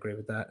totally agree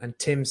with that. And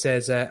Tim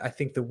says, I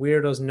think the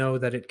weirdos know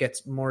that it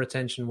gets more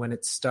attention when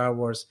it's Star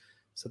Wars.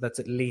 So that's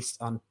at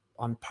least on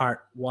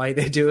part why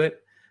they do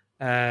it.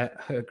 I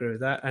agree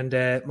with that.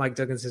 And Mike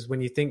Duggan says,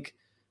 when you think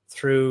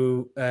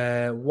through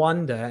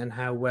Wanda and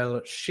how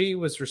well she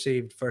was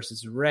received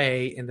versus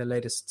Rey in the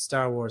latest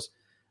Star Wars,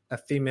 a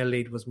female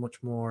lead was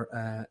much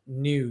more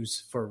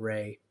news for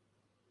Rey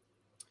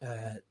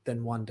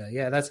than Wanda.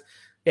 Yeah, that's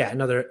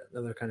another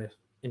kind of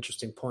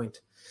interesting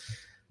point.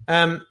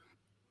 Well,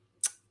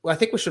 I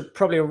think we should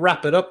probably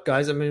wrap it up,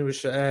 guys. I mean, we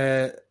should.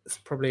 It's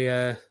probably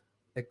a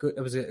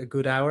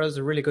good hour. It was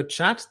a really good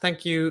chat.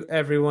 Thank you,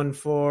 everyone,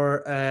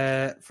 for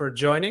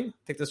joining. I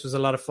think this was a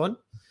lot of fun.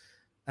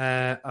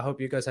 I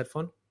hope you guys had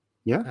fun.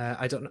 Yeah.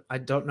 I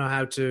don't know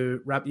how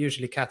to wrap.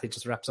 Usually, Kathy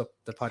just wraps up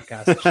the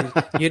podcast.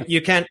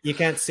 You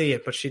can't see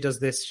it, but she does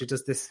this. She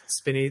does this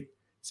spinny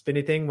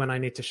thing when I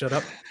need to shut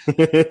up.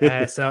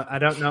 So I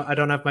don't know. I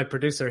don't have my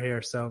producer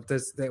here, so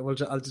it'll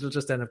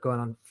just end up going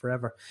on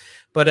forever.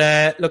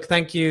 But look,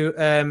 thank you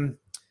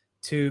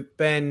to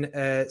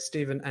Ben,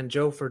 Stephen, and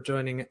Joe for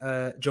joining.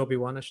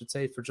 Obi-Wan, I should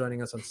say, for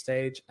joining us on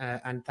stage,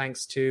 and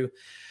thanks to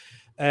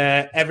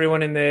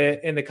everyone in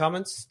the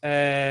comments.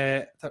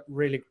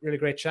 Really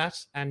great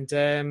chat,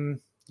 and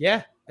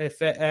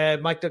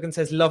if Mike Duggan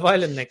says Love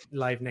Island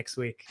live next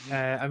week,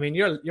 I mean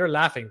you're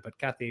laughing, but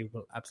Kathy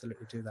will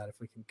absolutely do that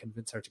if we can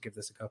convince her to give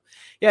this a go.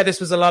 Yeah,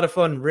 this was a lot of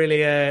fun.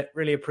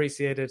 Really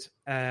appreciate it.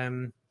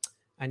 And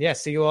yeah,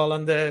 see you all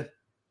on the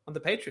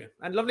Patreon.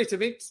 And lovely to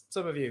meet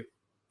some of you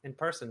in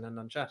person and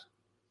on chat.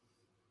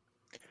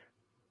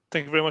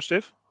 Thank you very much,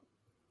 Dave.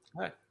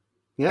 All right.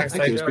 Yeah,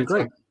 thank you. It's been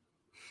great.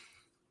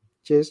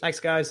 Cheers. Thanks,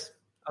 guys.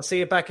 I'll see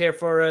you back here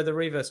for the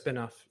Reva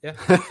spin-off. Yeah.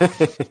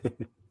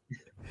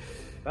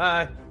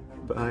 Bye.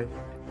 Bye.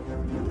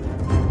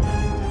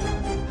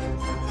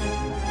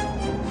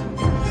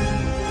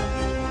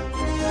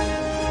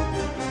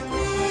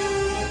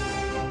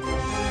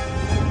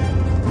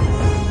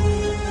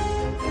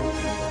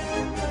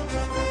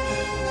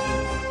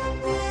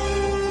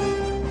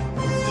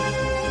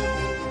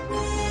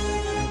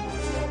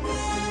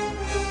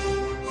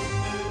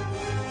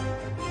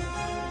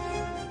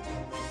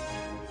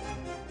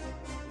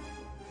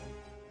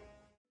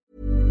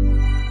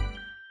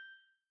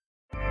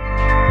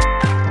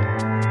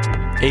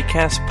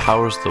 Acast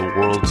powers the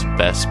world's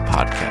best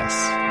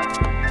podcasts.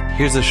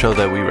 Here's a show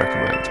that we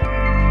recommend.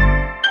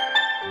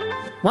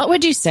 What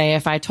would you say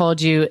if I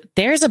told you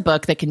there's a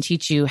book that can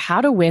teach you how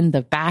to win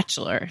The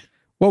Bachelor?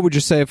 What would you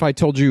say if I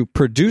told you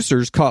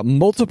producers caught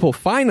multiple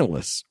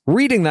finalists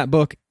reading that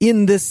book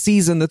in this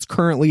season that's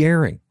currently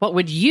airing? What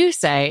would you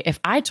say if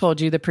I told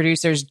you the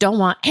producers don't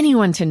want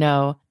anyone to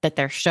know that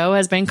their show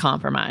has been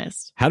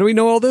compromised? How do we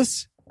know all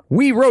this?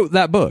 We wrote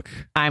that book.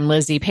 I'm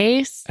Lizzie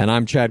Pace. And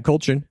I'm Chad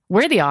Kulchin.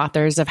 We're the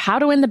authors of How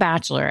to Win the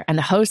Bachelor and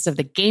the hosts of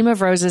the Game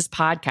of Roses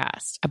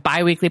podcast, a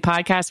bi-weekly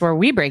podcast where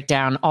we break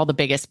down all the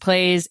biggest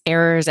plays,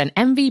 errors, and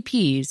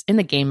MVPs in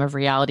the game of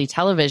reality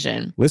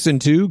television. Listen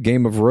to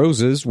Game of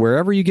Roses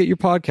wherever you get your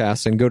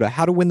podcasts and go to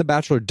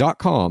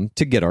howtowinthebachelor.com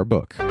to get our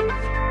book.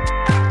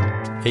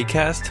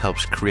 Acast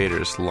helps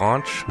creators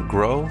launch,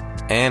 grow,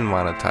 and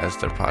monetize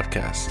their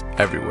podcasts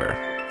everywhere.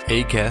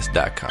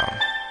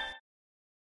 Acast.com.